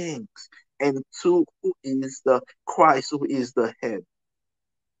all things into who is the Christ, who is the head.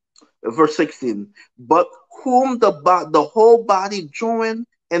 Verse 16, but whom the whole body joined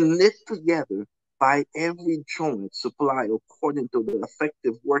and knit together by every joint supply according to the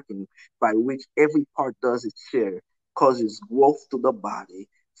effective working by which every part does its share, causes growth to the body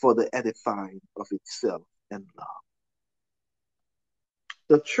for the edifying of itself and love.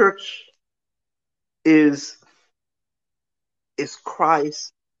 The church is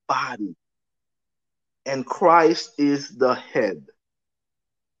Christ's body, and Christ is the head.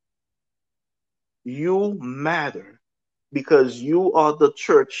 You matter because you are the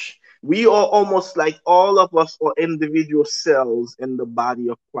church. We are almost like all of us are individual cells in the body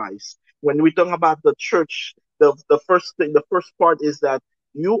of Christ. When we talk about the church, the first thing, the first part is that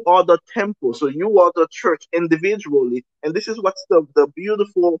you are the temple. So you are the church individually. And this is what's the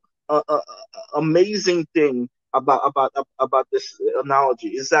beautiful, amazing thing about this analogy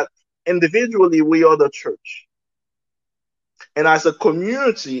is that individually we are the church. And as a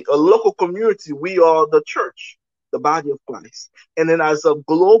community, a local community, we are the church, the body of Christ. And then as a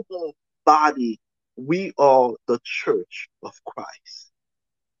global body, we are the church of Christ.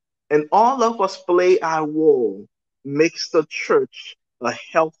 And all of us play our role, makes the church a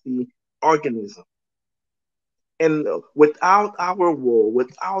healthy organism. And without our role,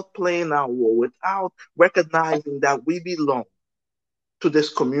 without playing our role, without recognizing that we belong to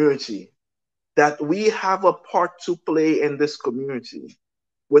this community, that we have a part to play in this community,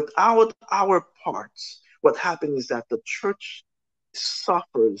 without our parts, what happens is that the church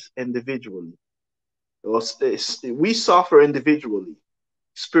suffers individually. We suffer individually,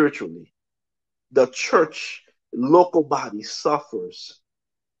 spiritually. The church, local body, suffers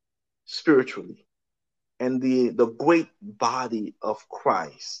spiritually. And the great body of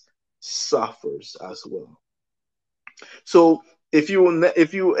Christ suffers as well. So if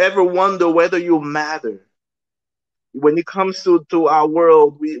you ever wonder whether you matter, when it comes to our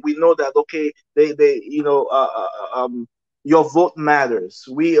world, we know that okay, your vote matters.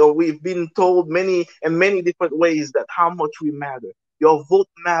 We've been told many different ways that how much we matter. Your vote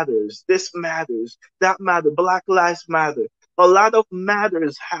matters. This matters. That matters. Black lives matter. A lot of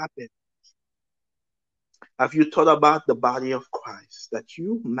matters happen. Have you thought about the body of Christ, that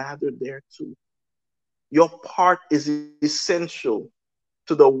you matter there too? Your part is essential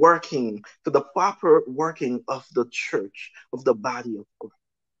to the proper working of the church, of the body of Christ.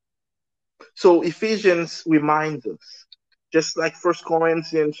 So Ephesians reminds us, just like 1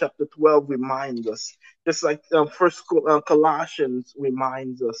 Corinthians chapter 12 reminds us, just like Colossians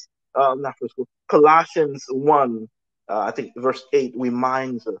reminds us, Colossians 1, I think verse 8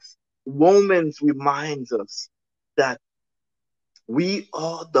 reminds us, Romans reminds us that we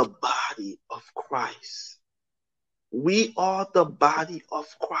are the body of Christ. We are the body of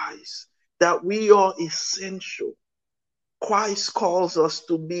Christ, that we are essential. Christ calls us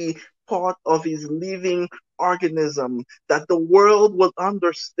to be part of his living organism, that the world will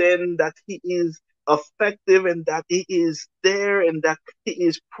understand that he is effective and that he is there and that he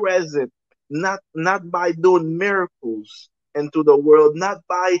is present, not by doing miracles into the world, not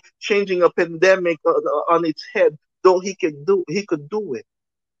by changing a pandemic on its head, though he could do it.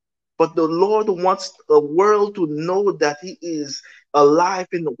 But the Lord wants the world to know that he is alive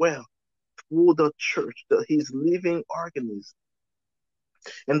and well through the church, his living organism.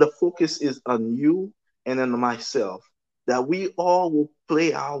 And the focus is on you and on myself, that we all will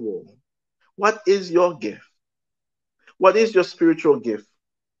play our role. What is your gift? What is your spiritual gift?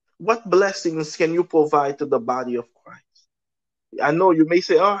 What blessings can you provide to the body of Christ? I know you may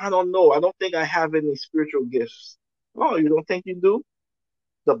say, oh, I don't know. I don't think I have any spiritual gifts. Oh, you don't think you do?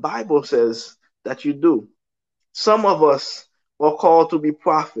 The Bible says that you do. Some of us are called to be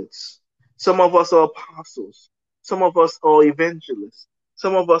prophets. Some of us are apostles. Some of us are evangelists.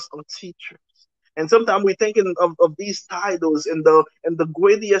 Some of us are teachers. And sometimes we're thinking of these titles in the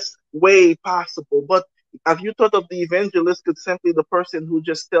greatest way possible. But have you thought of the evangelist could simply the person who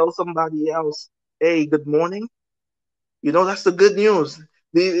just tells somebody else, hey, good morning? You know, that's the good news.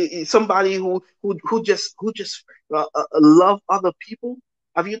 Somebody who just love other people.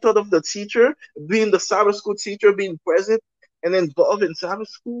 Have you thought of the teacher being the Sabbath school teacher, being present and involved in Sabbath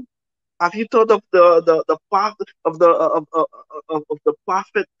school? Have you thought of the prophet of the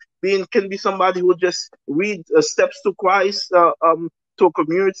prophet can be somebody who just read steps to Christ to a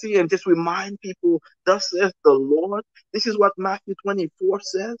community and just remind people, thus says the Lord. This is what Matthew 24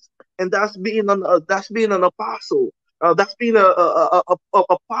 says, and that's being an apostle. That's being a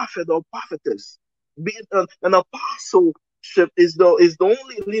prophet or prophetess. Being an apostleship is the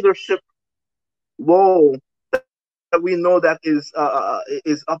only leadership role that we know that is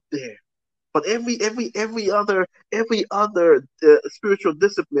up there. But every other spiritual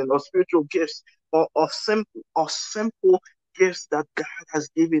discipline or spiritual gifts are simple gifts that God has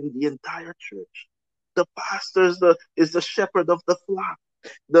given the entire church. The pastor is the shepherd of the flock.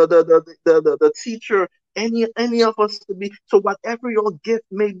 The teacher any of us to be. So whatever your gift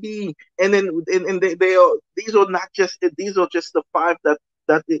may be, and then and they are, these are not just, these are just the five that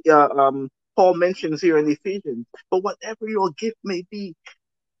Paul mentions here in Ephesians. But whatever your gift may be,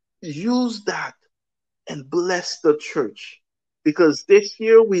 use that and bless the church, because this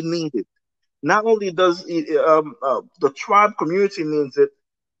year we need it. Not only does the tribe community needs it,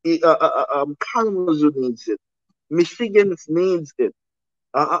 Kalamazoo needs it, Michigan needs it,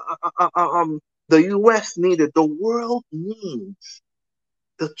 the U.S. needs it, the world needs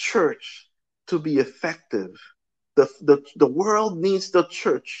the church to be effective. The world needs the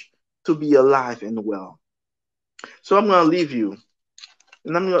church to be alive and well. So I'm going to leave you,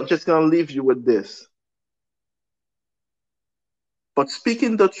 and just going to leave you with this. But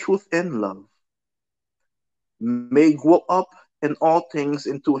speaking the truth in love may grow up in all things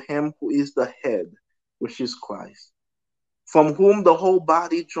into him who is the head, which is Christ, from whom the whole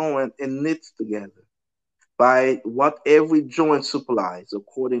body joined and knits together by what every joint supplies,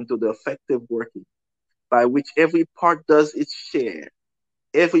 according to the effective working, by which every part does its share.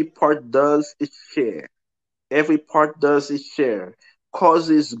 Every part does its share. Every part does its share,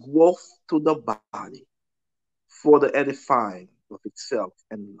 causes growth to the body for the edifying of itself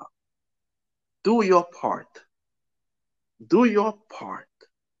and love. Do your part. Do your part.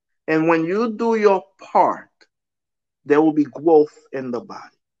 And when you do your part, there will be growth in the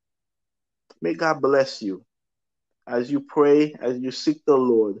body. May God bless you as you pray, as you seek the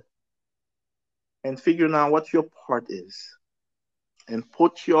Lord, and figure out what your part is. And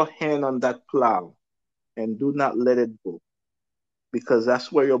put your hand on that plow and do not let it go, because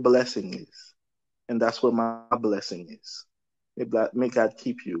that's where your blessing is. And that's where my blessing is. May God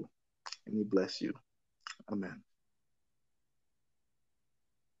keep you and He bless you. Amen.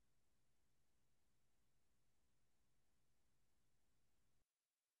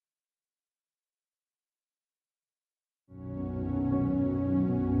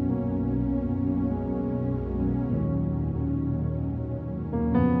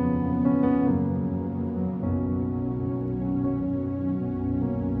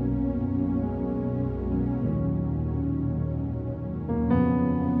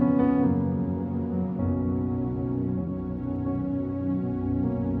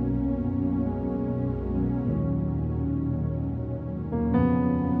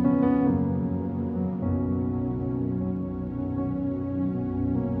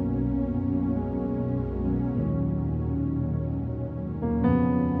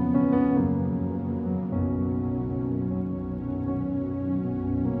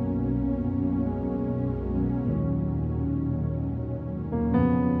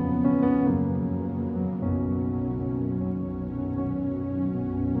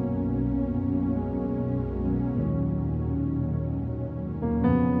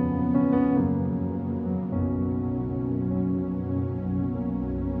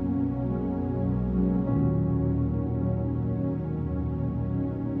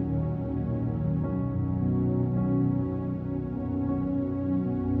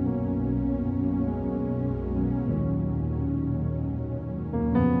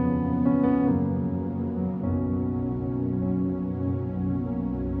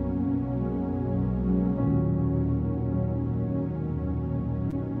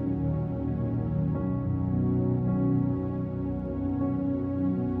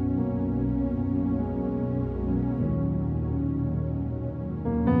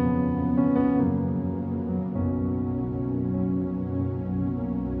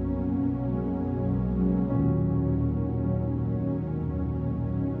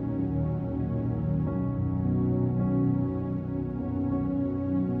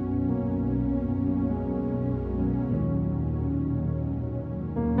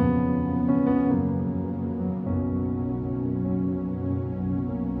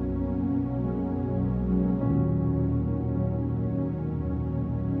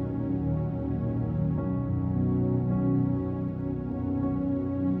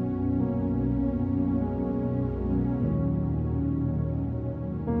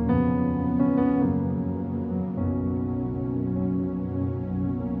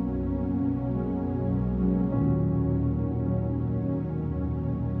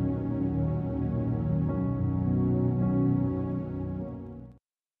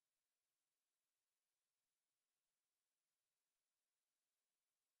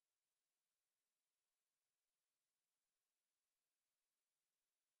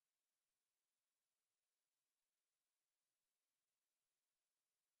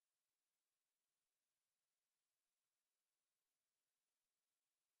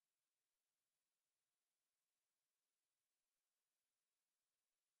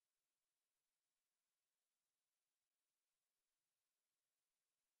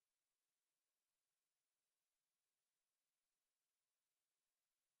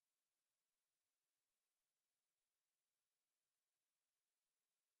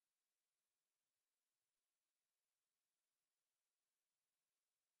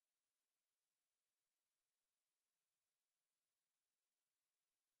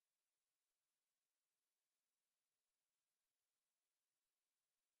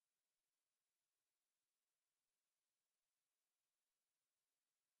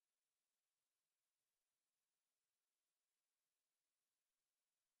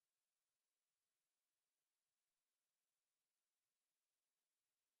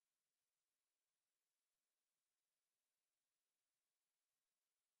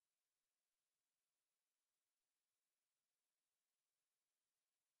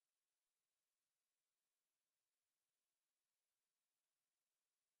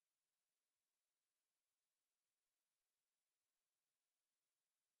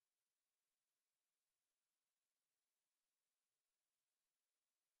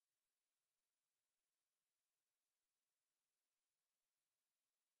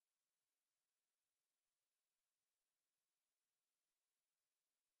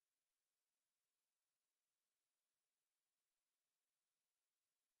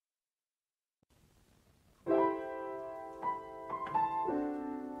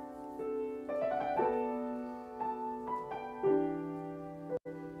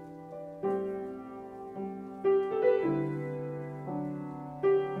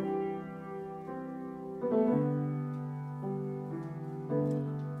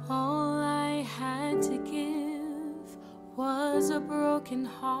 a broken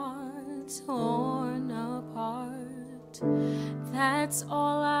heart torn apart. That's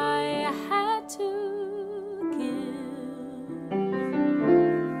all I had to give.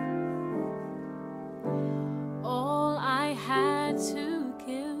 All I had to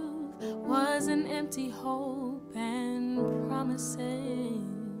give was an empty hope and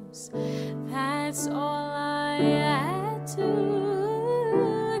promises. That's all I had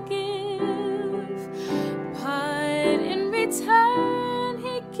to give. But in return,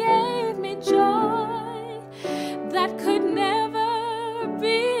 he gave me joy that could never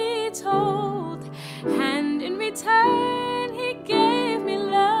be told. And in return, he gave me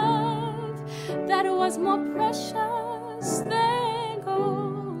love that was more precious than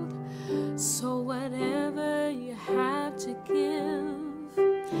gold. So whatever you have to give,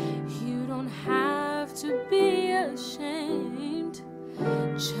 you don't have to be ashamed.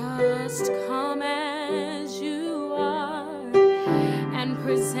 Just come as you are and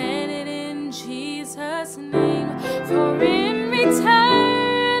present it in Jesus' name. For in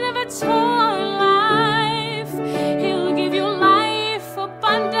return of a torn life, he'll give you life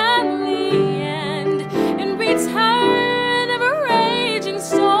abundantly. And in return of a raging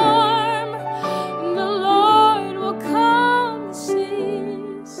storm, the Lord will calm the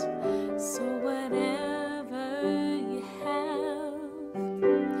seas. So whatever you have,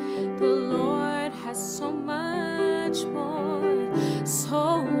 the Lord has so much more.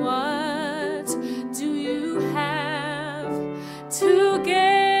 So what do you have to give?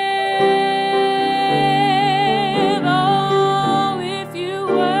 Oh, if you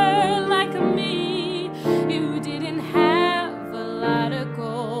were like me, you didn't have a lot of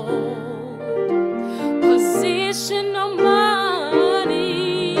gold, position or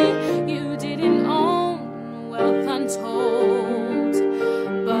money, you didn't own wealth untold.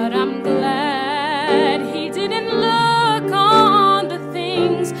 But I'm glad he didn't look on the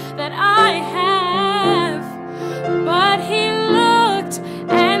things that I have, but he looked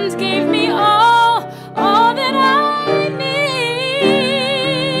and gave me all that I need.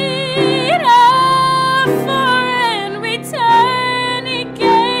 Oh, for in return he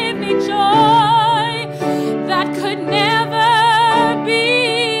gave me joy that could never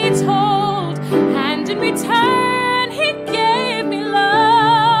be told. And in return he gave me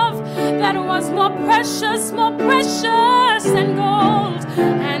love that was more precious than gold.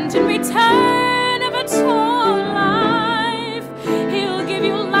 And in return of a torn life, he'll give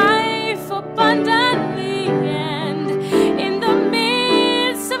you life abundantly. And in the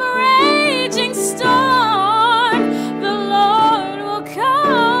midst of a raging storm, the Lord will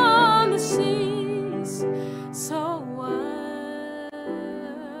calm the seas. So what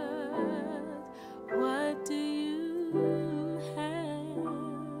do you have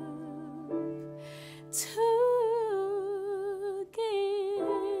to give?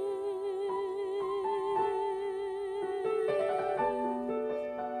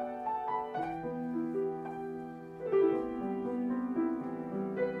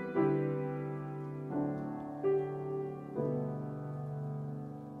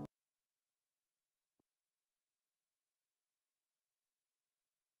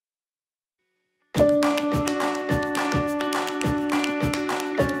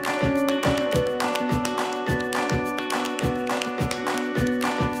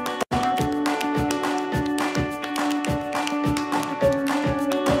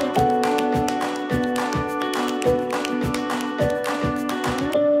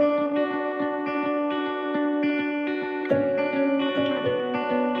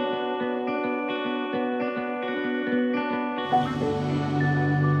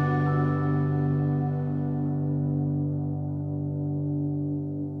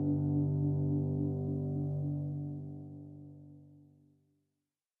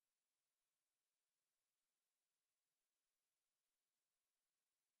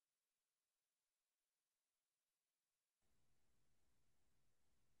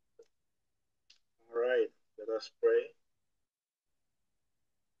 All right, let us pray.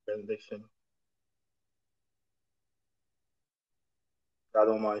 Benediction. God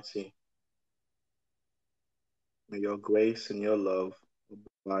Almighty, may your grace and your love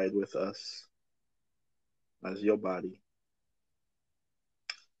abide with us as your body.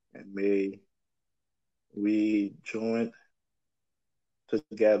 And may we join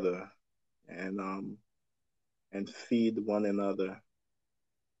together and feed one another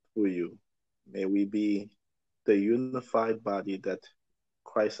through you. May we be the unified body that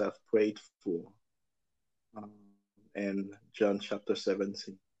Christ hath prayed for in John chapter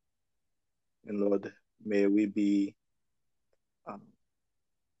 17. And Lord, may we be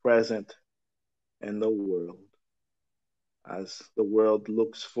present in the world As the world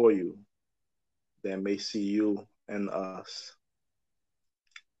looks for you, they may see you and us.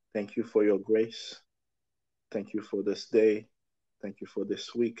 Thank you for your grace. Thank you for this day. Thank you for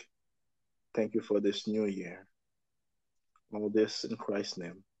this week. Thank you for this new year. All this in Christ's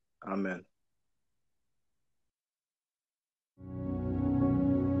name. Amen.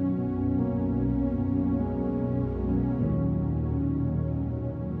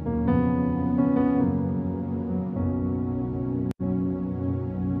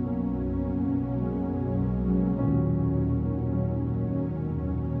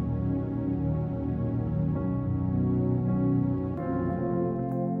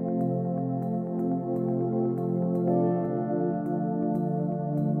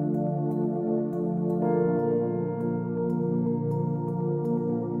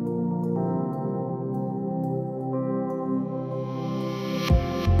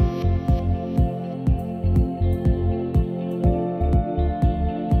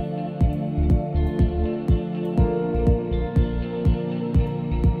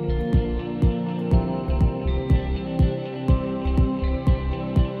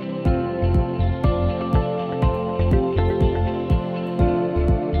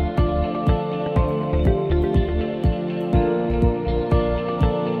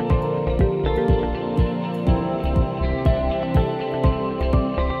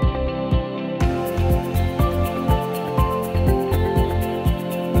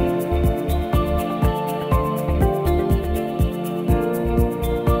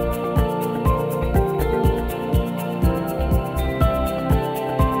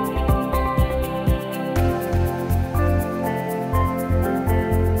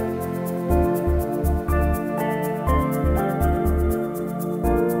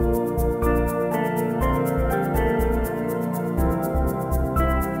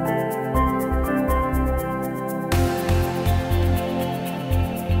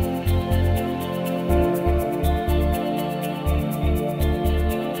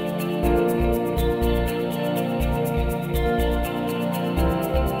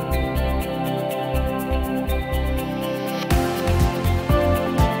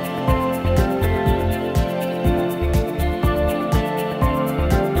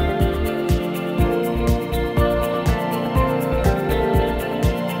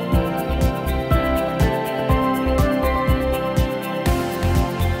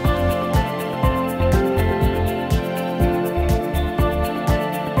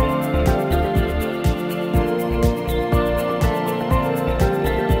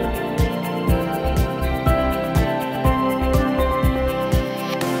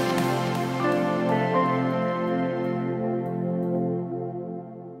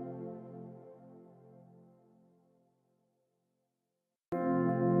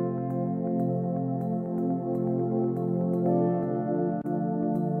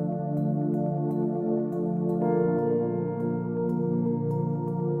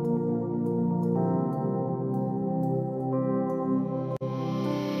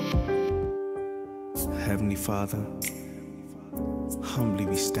 Heavenly Father, humbly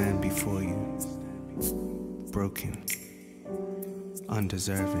we stand before you, broken,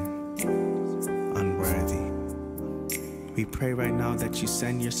 undeserving, unworthy. We pray right now that you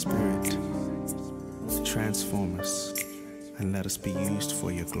send your Spirit to transform us and let us be used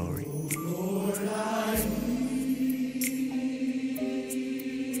for your glory. Oh Lord, I need